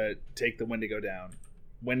him to take the Wendigo down.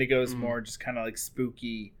 Wendigo's more just kind of like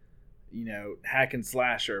spooky, hack and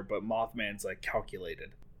slasher, but Mothman's like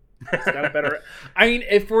calculated. He's got a better. I mean,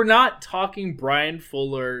 if we're not talking Brian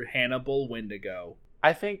Fuller, Hannibal, Wendigo,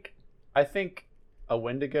 I think a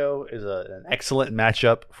Wendigo is an excellent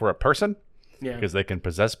matchup for a person Yeah. because they can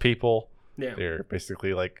possess people. Yeah. They're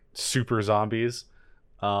basically like super zombies.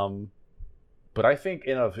 But I think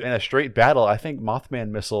in a straight battle, I think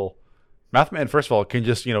Mothman, first of all, can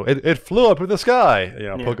just, it flew up in the sky,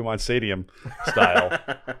 Pokemon Stadium style.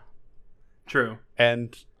 True.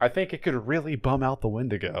 And I think it could really bum out the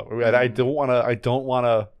Wendigo. And I don't want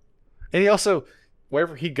to. And he also,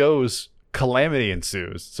 wherever he goes, calamity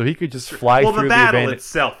ensues. So he could just fly Well, through the the battle abandoned.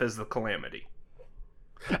 itself is the calamity.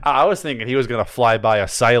 I was thinking he was going to fly by a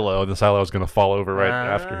silo, and the silo was going to fall over right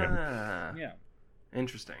after him. yeah.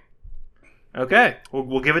 Interesting. Okay,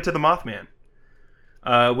 we'll give it to the Mothman.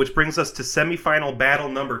 Which brings us to semifinal battle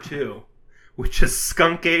number 2, which is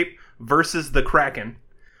Skunk Ape versus the Kraken.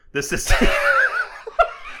 This is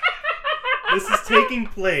this is taking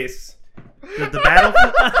place. The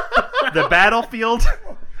battlefield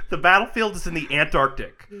is in the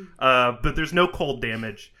Antarctic, but there's no cold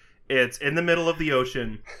damage. It's in the middle of the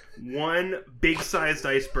ocean. 1 big-sized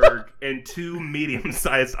iceberg and 2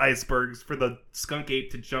 medium-sized icebergs for the Skunk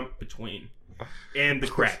Ape to jump between, and the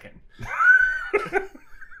Kraken.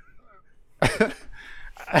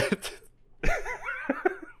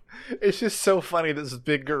 It's just so funny this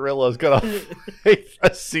big gorilla's gonna fight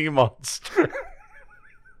a sea monster.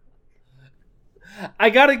 I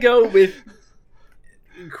gotta go with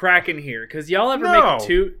Kraken here, because y'all ever make a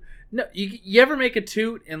toot? No, you ever make a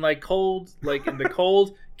toot in like cold, like in the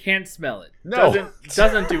cold, can't smell it. No.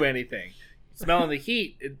 Doesn't do anything. Smelling the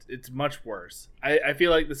heat, it's much worse. I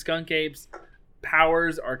feel like the Skunk Ape's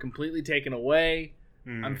powers are completely taken away.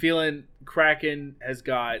 I'm feeling Kraken has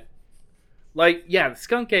got, like, the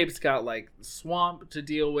Skunk Ape's got like swamp to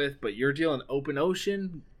deal with, but you're dealing open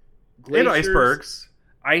ocean, glaciers, And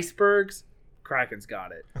icebergs. Kraken's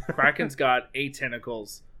got it. Kraken's got 8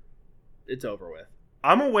 tentacles. It's over with.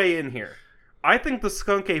 I'm gonna weigh in here. I think the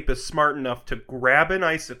Skunk Ape is smart enough to grab an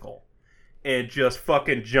icicle and just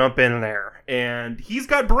fucking jump in there. And he's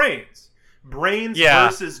got brains. Brains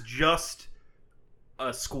versus just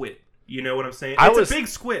a squid. You know what I'm saying? It's a big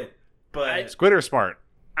squid, but Squid are smart.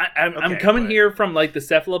 I'm coming here from like the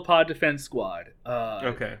Cephalopod Defense Squad.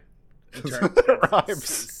 okay. That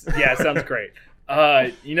rhymes. Yeah, sounds great.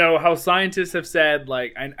 You know how scientists have said,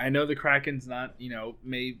 like, I know the Kraken's not,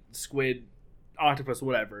 made squid, octopus,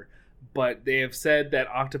 whatever, but they have said that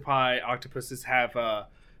octopuses have a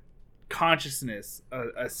consciousness,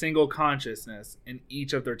 a single consciousness in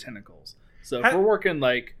each of their tentacles. So if we're working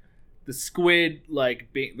like the squid, like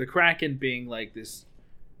the Kraken being like this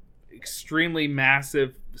extremely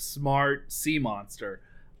massive, smart sea monster,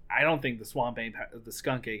 I don't think the Skunk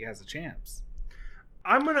Ape has a chance.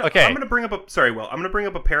 I'm gonna bring up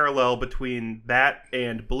a parallel between that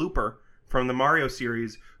and Blooper from the Mario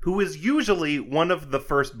series, who is usually one of the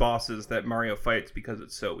first bosses that Mario fights because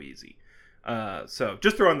it's so easy. So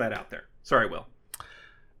just throwing that out there. Sorry, Will.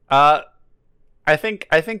 I think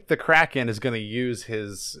the Kraken is going to use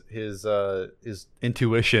his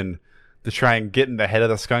intuition to try and get in the head of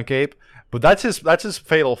the Skunk Ape, but that's his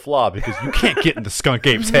fatal flaw, because you can't get into Skunk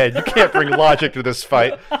Ape's head. You can't bring logic to this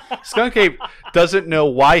fight. Skunk Ape doesn't know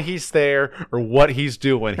why he's there or what he's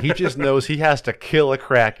doing. He just knows he has to kill a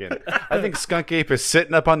Kraken. I think Skunk Ape is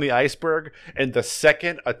sitting up on the iceberg, and the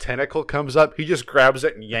second a tentacle comes up, he just grabs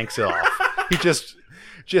it and yanks it off. He just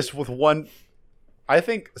with one. I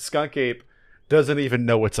think Skunk Ape doesn't even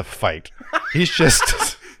know it's a fight. He's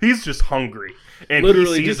just hungry, and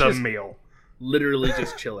Literally, he sees just a meal. Literally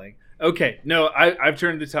just chilling. Okay, no, I've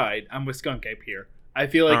turned the tide. I'm with Skunk Ape here. I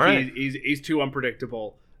feel like right. he's too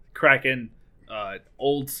unpredictable. Kraken,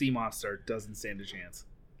 old sea monster, doesn't stand a chance.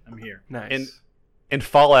 I'm here. Nice. In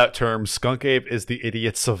Fallout terms, Skunk Ape is the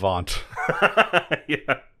idiot savant.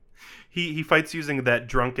 Yeah. He fights using that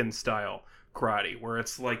drunken style karate, where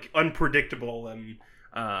it's like unpredictable and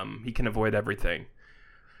He can avoid everything.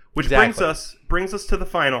 Which Exactly. brings us to the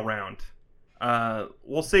final round.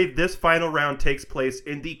 We'll say this final round takes place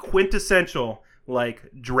in the quintessential, like,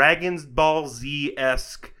 Dragon's Ball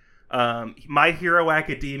Z-esque, My Hero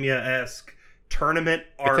Academia-esque tournament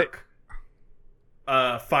arc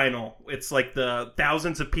final. It's like the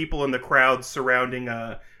thousands of people in the crowd surrounding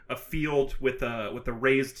a field with a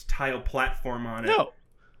raised tile platform on it. No,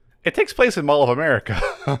 it takes place in Mall of America.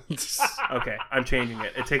 Okay, I'm changing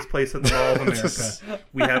it. It takes place at the Mall of America.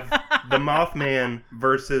 We have the Mothman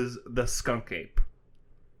versus the Skunk Ape.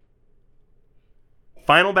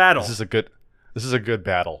 Final battle. This is a good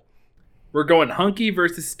battle. We're going hunky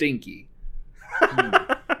versus stinky.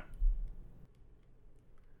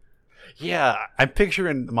 Yeah, I'm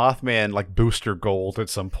picturing Mothman like Booster Gold at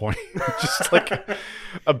some point. Just like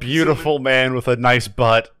a beautiful man with a nice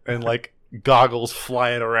butt and like goggles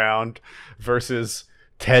flying around versus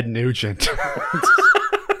Ted Nugent.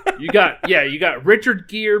 You got Richard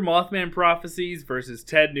Gere, Mothman Prophecies versus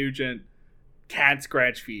Ted Nugent, Cat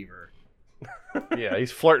Scratch Fever. Yeah,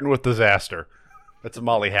 he's flirting with disaster. That's a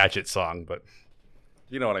Molly Hatchet song, but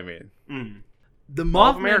you know what I mean. The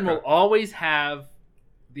Mall of Mothman America. will always have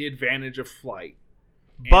the advantage of flight.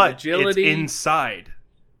 And but agility. it's inside.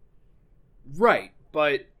 Right,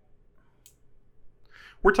 but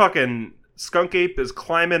We're talking Skunk Ape is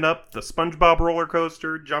climbing up the SpongeBob roller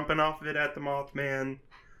coaster, jumping off of it at the Mothman.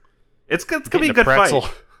 It's gonna be a Getting good pretzel.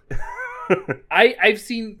 fight. I've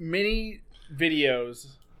seen many videos,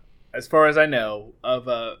 as far as I know, of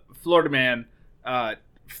a Florida man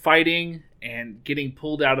fighting and getting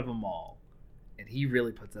pulled out of a mall, and he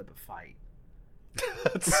really puts up a fight.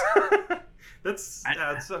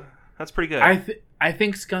 That's pretty good. I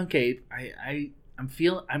think Skunk Ape.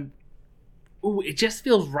 Ooh, it just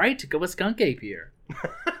feels right to go with Skunk Ape here.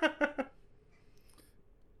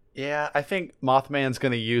 Yeah, I think Mothman's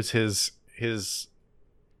gonna use his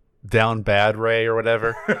down bad ray or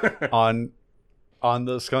whatever on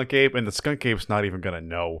the Skunk Ape, and the Skunk Ape's not even gonna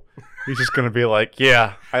know. He's just gonna be like,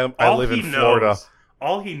 "Yeah, I live in Florida."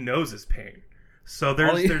 All he knows is pain. So All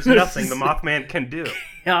there's he there's knows nothing is- the Mothman can do.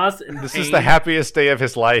 Chaos and This pain is the happiest day of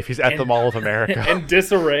his life. He's at the And- Mall of America. and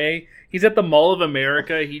disarray. He's at the Mall of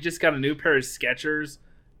America. He just got a new pair of Skechers,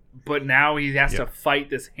 but now he has to fight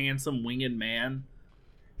this handsome winged man.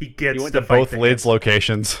 He gets He went to to fight both the Lids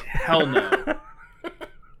locations. Hell no.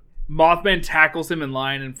 Mothman tackles him in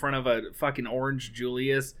line in front of a fucking Orange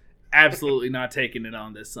Julius. Absolutely not taking it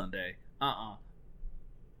on this Sunday.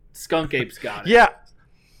 Skunk Ape's got it. Yeah,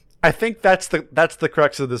 I think that's the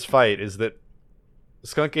crux of this fight is that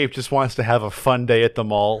Skunk Ape just wants to have a fun day at the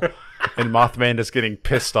mall, and Mothman is getting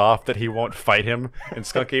pissed off that he won't fight him, and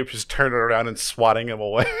Skunk Ape just turning around and swatting him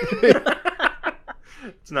away.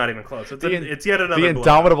 It's not even close. It's The yet another the blowout.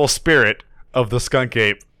 indomitable spirit of the Skunk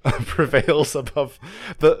Ape prevails above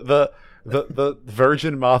the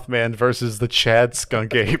Virgin Mothman versus the Chad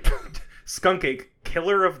Skunk Ape. Skunk Ape,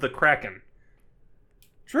 killer of the Kraken.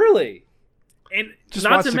 Truly. And Just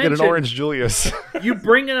not wants to to mention, get an Orange Julius. you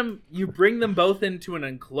bring them both into an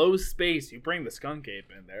enclosed space. You bring the Skunk Ape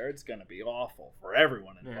in there, it's going to be awful for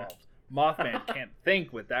everyone involved. Mothman can't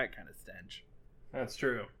think with that kind of stench. That's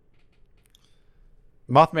true.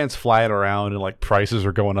 Mothman's flying around and like prices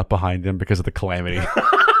are going up behind him because of the calamity.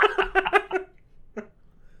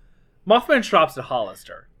 Mothman shops at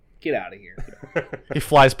Hollister. Get out of here. He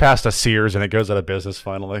flies past a Sears and it goes out of business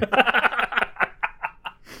finally.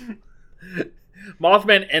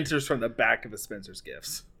 Mothman enters from the back of a Spencer's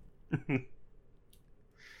Gifts.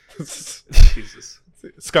 Jesus.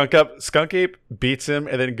 Skunk Ape beats him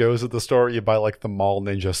and then goes to the store. You buy like the mall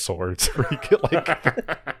ninja swords. Where you get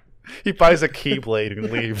like he buys a keyblade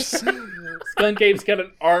and leaves. Skunk Ape's got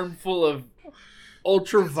an armful of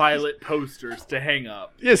ultraviolet posters to hang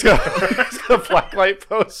up. Yeah, he's got a blacklight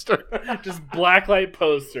poster. Just blacklight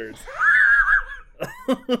posters.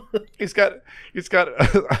 He's got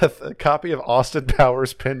a copy of Austin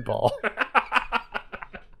Powers Pinball.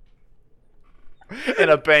 In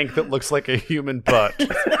a bank that looks like a human butt.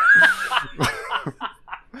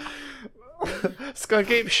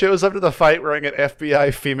 Skunk Ape shows up to the fight wearing an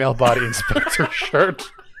FBI female body inspector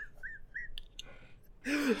shirt.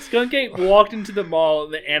 Skunk Ape walked into the mall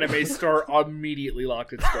and the anime store immediately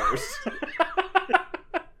locked its doors.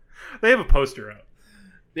 They have a poster out.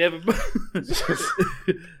 They have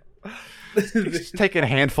He's taking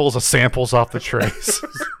handfuls of samples off the trays.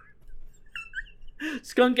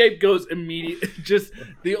 Skunk Ape goes immediately. Just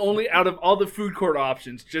the only out of all the food court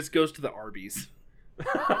options, just goes to the Arby's.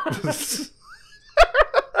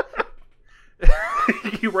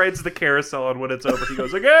 He rides the carousel, and when it's over, he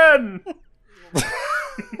goes again.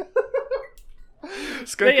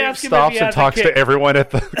 Skunk Ape ask him if stops he and has a talks to kid. everyone at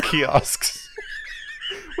the kiosks.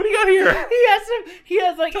 What do you got here? He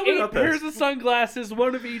has like Tell me 8 about this. pairs of sunglasses,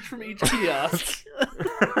 one of each from each kiosk.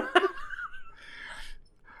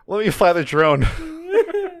 Let me fly the drone.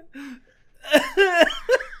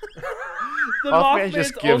 The Mothman Mothman's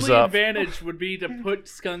just gives only up. advantage would be to put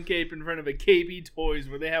Skunk Ape in front of a KB Toys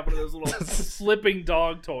where they have one of those little flipping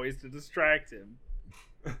dog toys to distract him.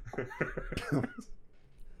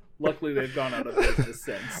 Luckily, they've gone out of business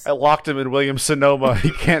since. I locked him in Williams-Sonoma.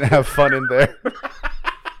 He can't have fun in there.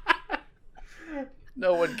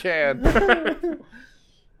 No one can.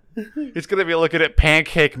 He's going to be looking at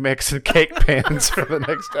pancake mix and cake pans for the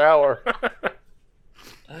next hour.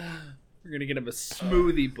 We're going to get him a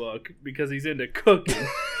smoothie book because he's into cooking.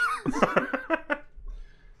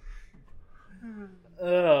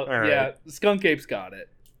 right. Yeah, Skunk Ape's got it.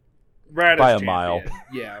 Radish By a champion. mile.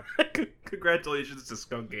 Yeah. Congratulations to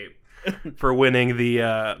Skunk Ape for winning the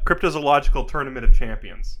Cryptozoological Tournament of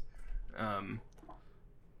Champions. I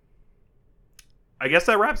guess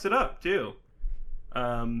that wraps it up too.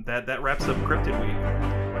 That wraps up Cryptid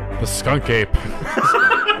Week. The Skunk Ape.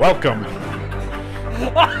 Welcome.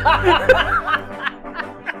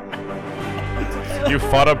 You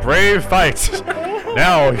fought a brave fight.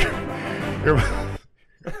 Now, your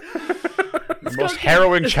most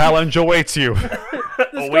harrowing challenge awaits you.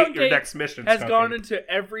 Await Skunk your Ape next mission. has Skunk gone Ape. into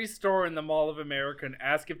every store in the Mall of America and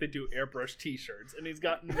asked if they do airbrush t-shirts, and he's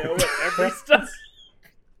gotten no at every store.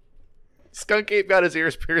 Skunk Ape got his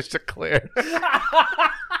ears pierced to clear.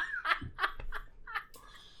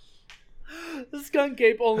 The Skunk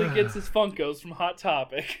Ape only gets his Funkos from Hot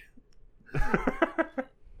Topic.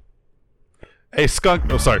 Hey, Skunk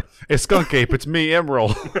Ape, it's me,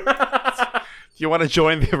 Emerald. Do you want to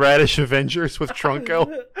join the Radish Avengers with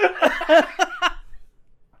Trunko?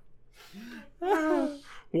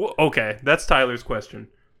 Well, okay, that's Tyler's question.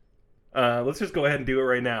 Let's just go ahead and do it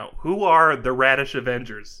right now. Who are the Radish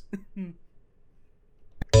Avengers?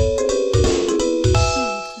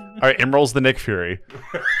 All right, Emerald's the Nick Fury.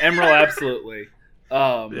 Emerald, absolutely.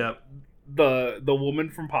 Yep. The woman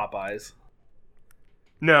from Popeyes.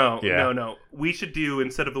 No, Yeah. no. We should do,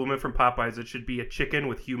 instead of the woman from Popeyes, it should be a chicken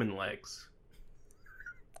with human legs.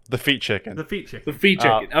 The Feet Chicken. The feet chicken. The feet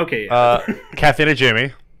chicken. Okay, yeah. Kathy and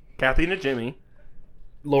Jimmy. Kathy and Jimmy.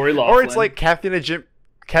 Lori Loughlin. Or it's like Kathy and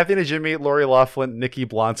Jimmy, Lori Loughlin, Nikki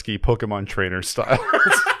Blonsky, Pokemon trainer style.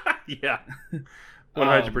 Yeah.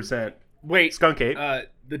 100%. Wait, Skunk Ape.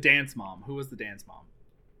 the dance mom. Who was the dance mom?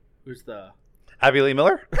 Who's the Abby Lee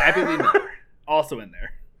Miller? Abby Lee Miller? Also in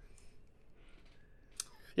there.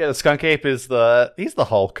 Yeah, the Skunk Ape is he's the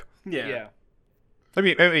Hulk. Yeah.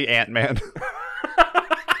 Maybe Ant-Man.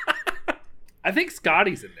 I think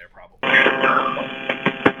Scotty's in there probably.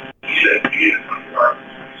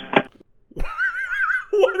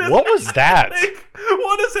 What was that?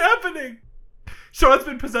 What is happening? Sean's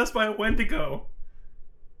been possessed by a Wendigo.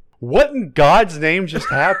 What in God's name just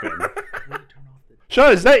happened?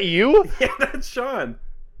 Sean, is that you? Yeah, that's Sean.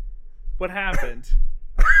 What happened?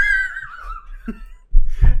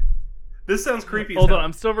 This sounds creepy. Hold as on, hell.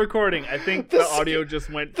 I'm still recording. I think The the audio just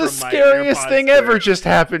went The from my scariest AirPods thing to- ever just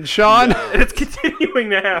happened, Sean. And it's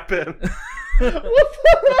continuing to happen. What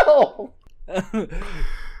the hell?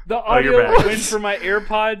 The you're audio back. went from my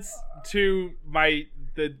AirPods to my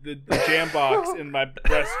the jam box in my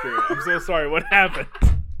restroom. I'm so sorry. What happened?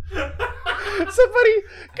 Can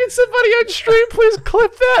somebody on stream please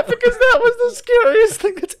clip that, because that was the scariest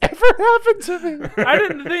thing that's ever happened to me. I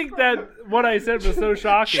didn't think that what I said was so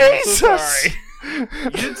shocking. I'm so Jesus! sorry. You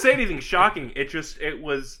didn't say anything shocking. It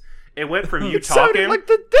went from you It sounded talking like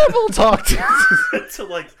the devil talked. to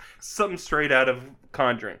like something straight out of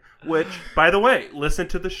Conjuring. Which, by the way, listen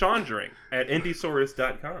to the Conjuring at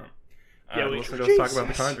indiesaurus.com. Yeah, listen to us talk about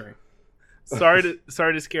the Conjuring. Sorry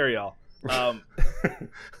to scare y'all.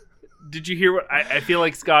 Did you hear what I feel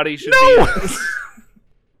like Scotty should No! be?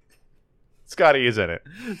 Scotty is in it.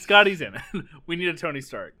 Scotty's in it. We need a Tony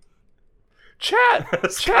Stark.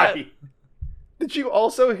 Chat. Scotty. Did you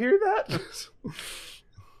also hear that?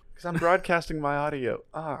 Because I'm broadcasting my audio.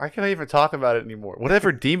 I can't even talk about it anymore.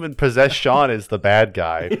 Whatever demon possessed Sean is the bad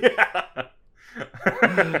guy.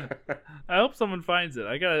 I hope someone finds it.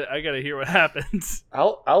 I gotta hear what happens.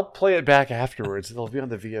 I'll play it back afterwards. It'll be on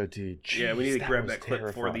the VOD. Jeez, Yeah, we need to grab was that clip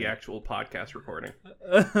for terrifying. the actual podcast recording.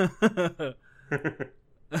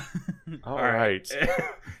 All right.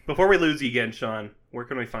 Before we lose you again, Sean, where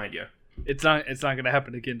can we find you? It's not gonna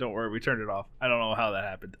happen again. Don't worry. We turned it off. I don't know how that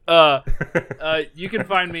happened. You can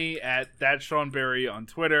find me at That Sean Barry on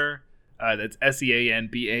Twitter. That's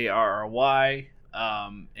SeanBarry.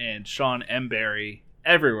 And Sean M. Barry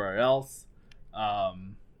everywhere else.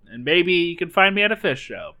 And maybe you can find me at a fish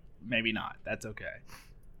show. Maybe not. That's okay.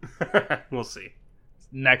 We'll see.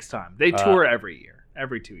 Next time. They tour every year.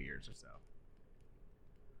 Every 2 years or so.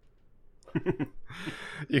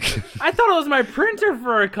 I thought it was my printer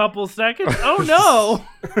for a couple seconds. Oh no,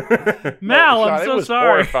 Mal, I'm so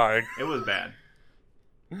sorry. Horrifying. It was bad.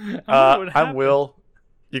 I'm Will.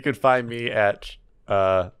 You can find me at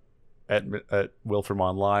Will from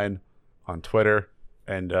Online on Twitter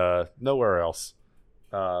and nowhere else.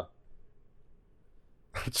 I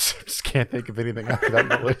just can't think of anything after that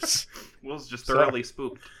noise. Will's just thoroughly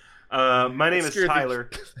spooked. My name is Tyler.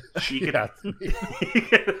 You can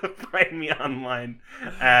find me online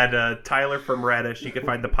at Tyler from Radish. You can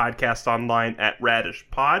find the podcast online at Radish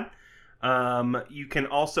Pod. You can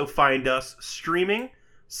also find us streaming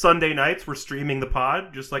Sunday nights. We're streaming the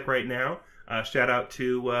pod just like right now. Shout out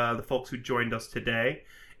to the folks who joined us today.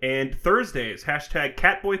 And Thursdays, hashtag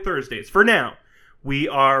Catboy Thursdays. For now, we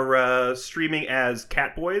are streaming as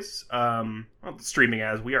Catboys.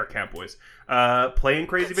 We are Catboys. Playing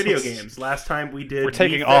crazy video games. Last time we did... We're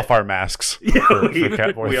taking off our masks for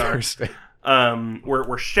Catboy we Thursday.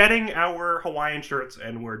 We're shedding our Hawaiian shirts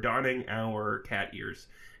and we're donning our cat ears.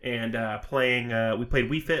 And playing... we played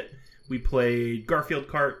Wii Fit. We played Garfield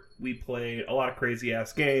Kart. We played a lot of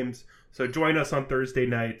crazy-ass games. So join us on Thursday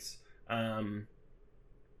nights.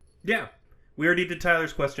 Yeah. We already did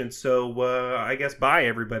Tyler's question, so I guess bye,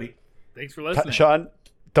 everybody. Thanks for listening. Sean,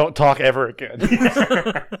 don't talk ever again.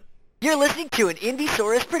 You're listening to an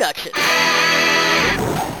Indiesaurus production.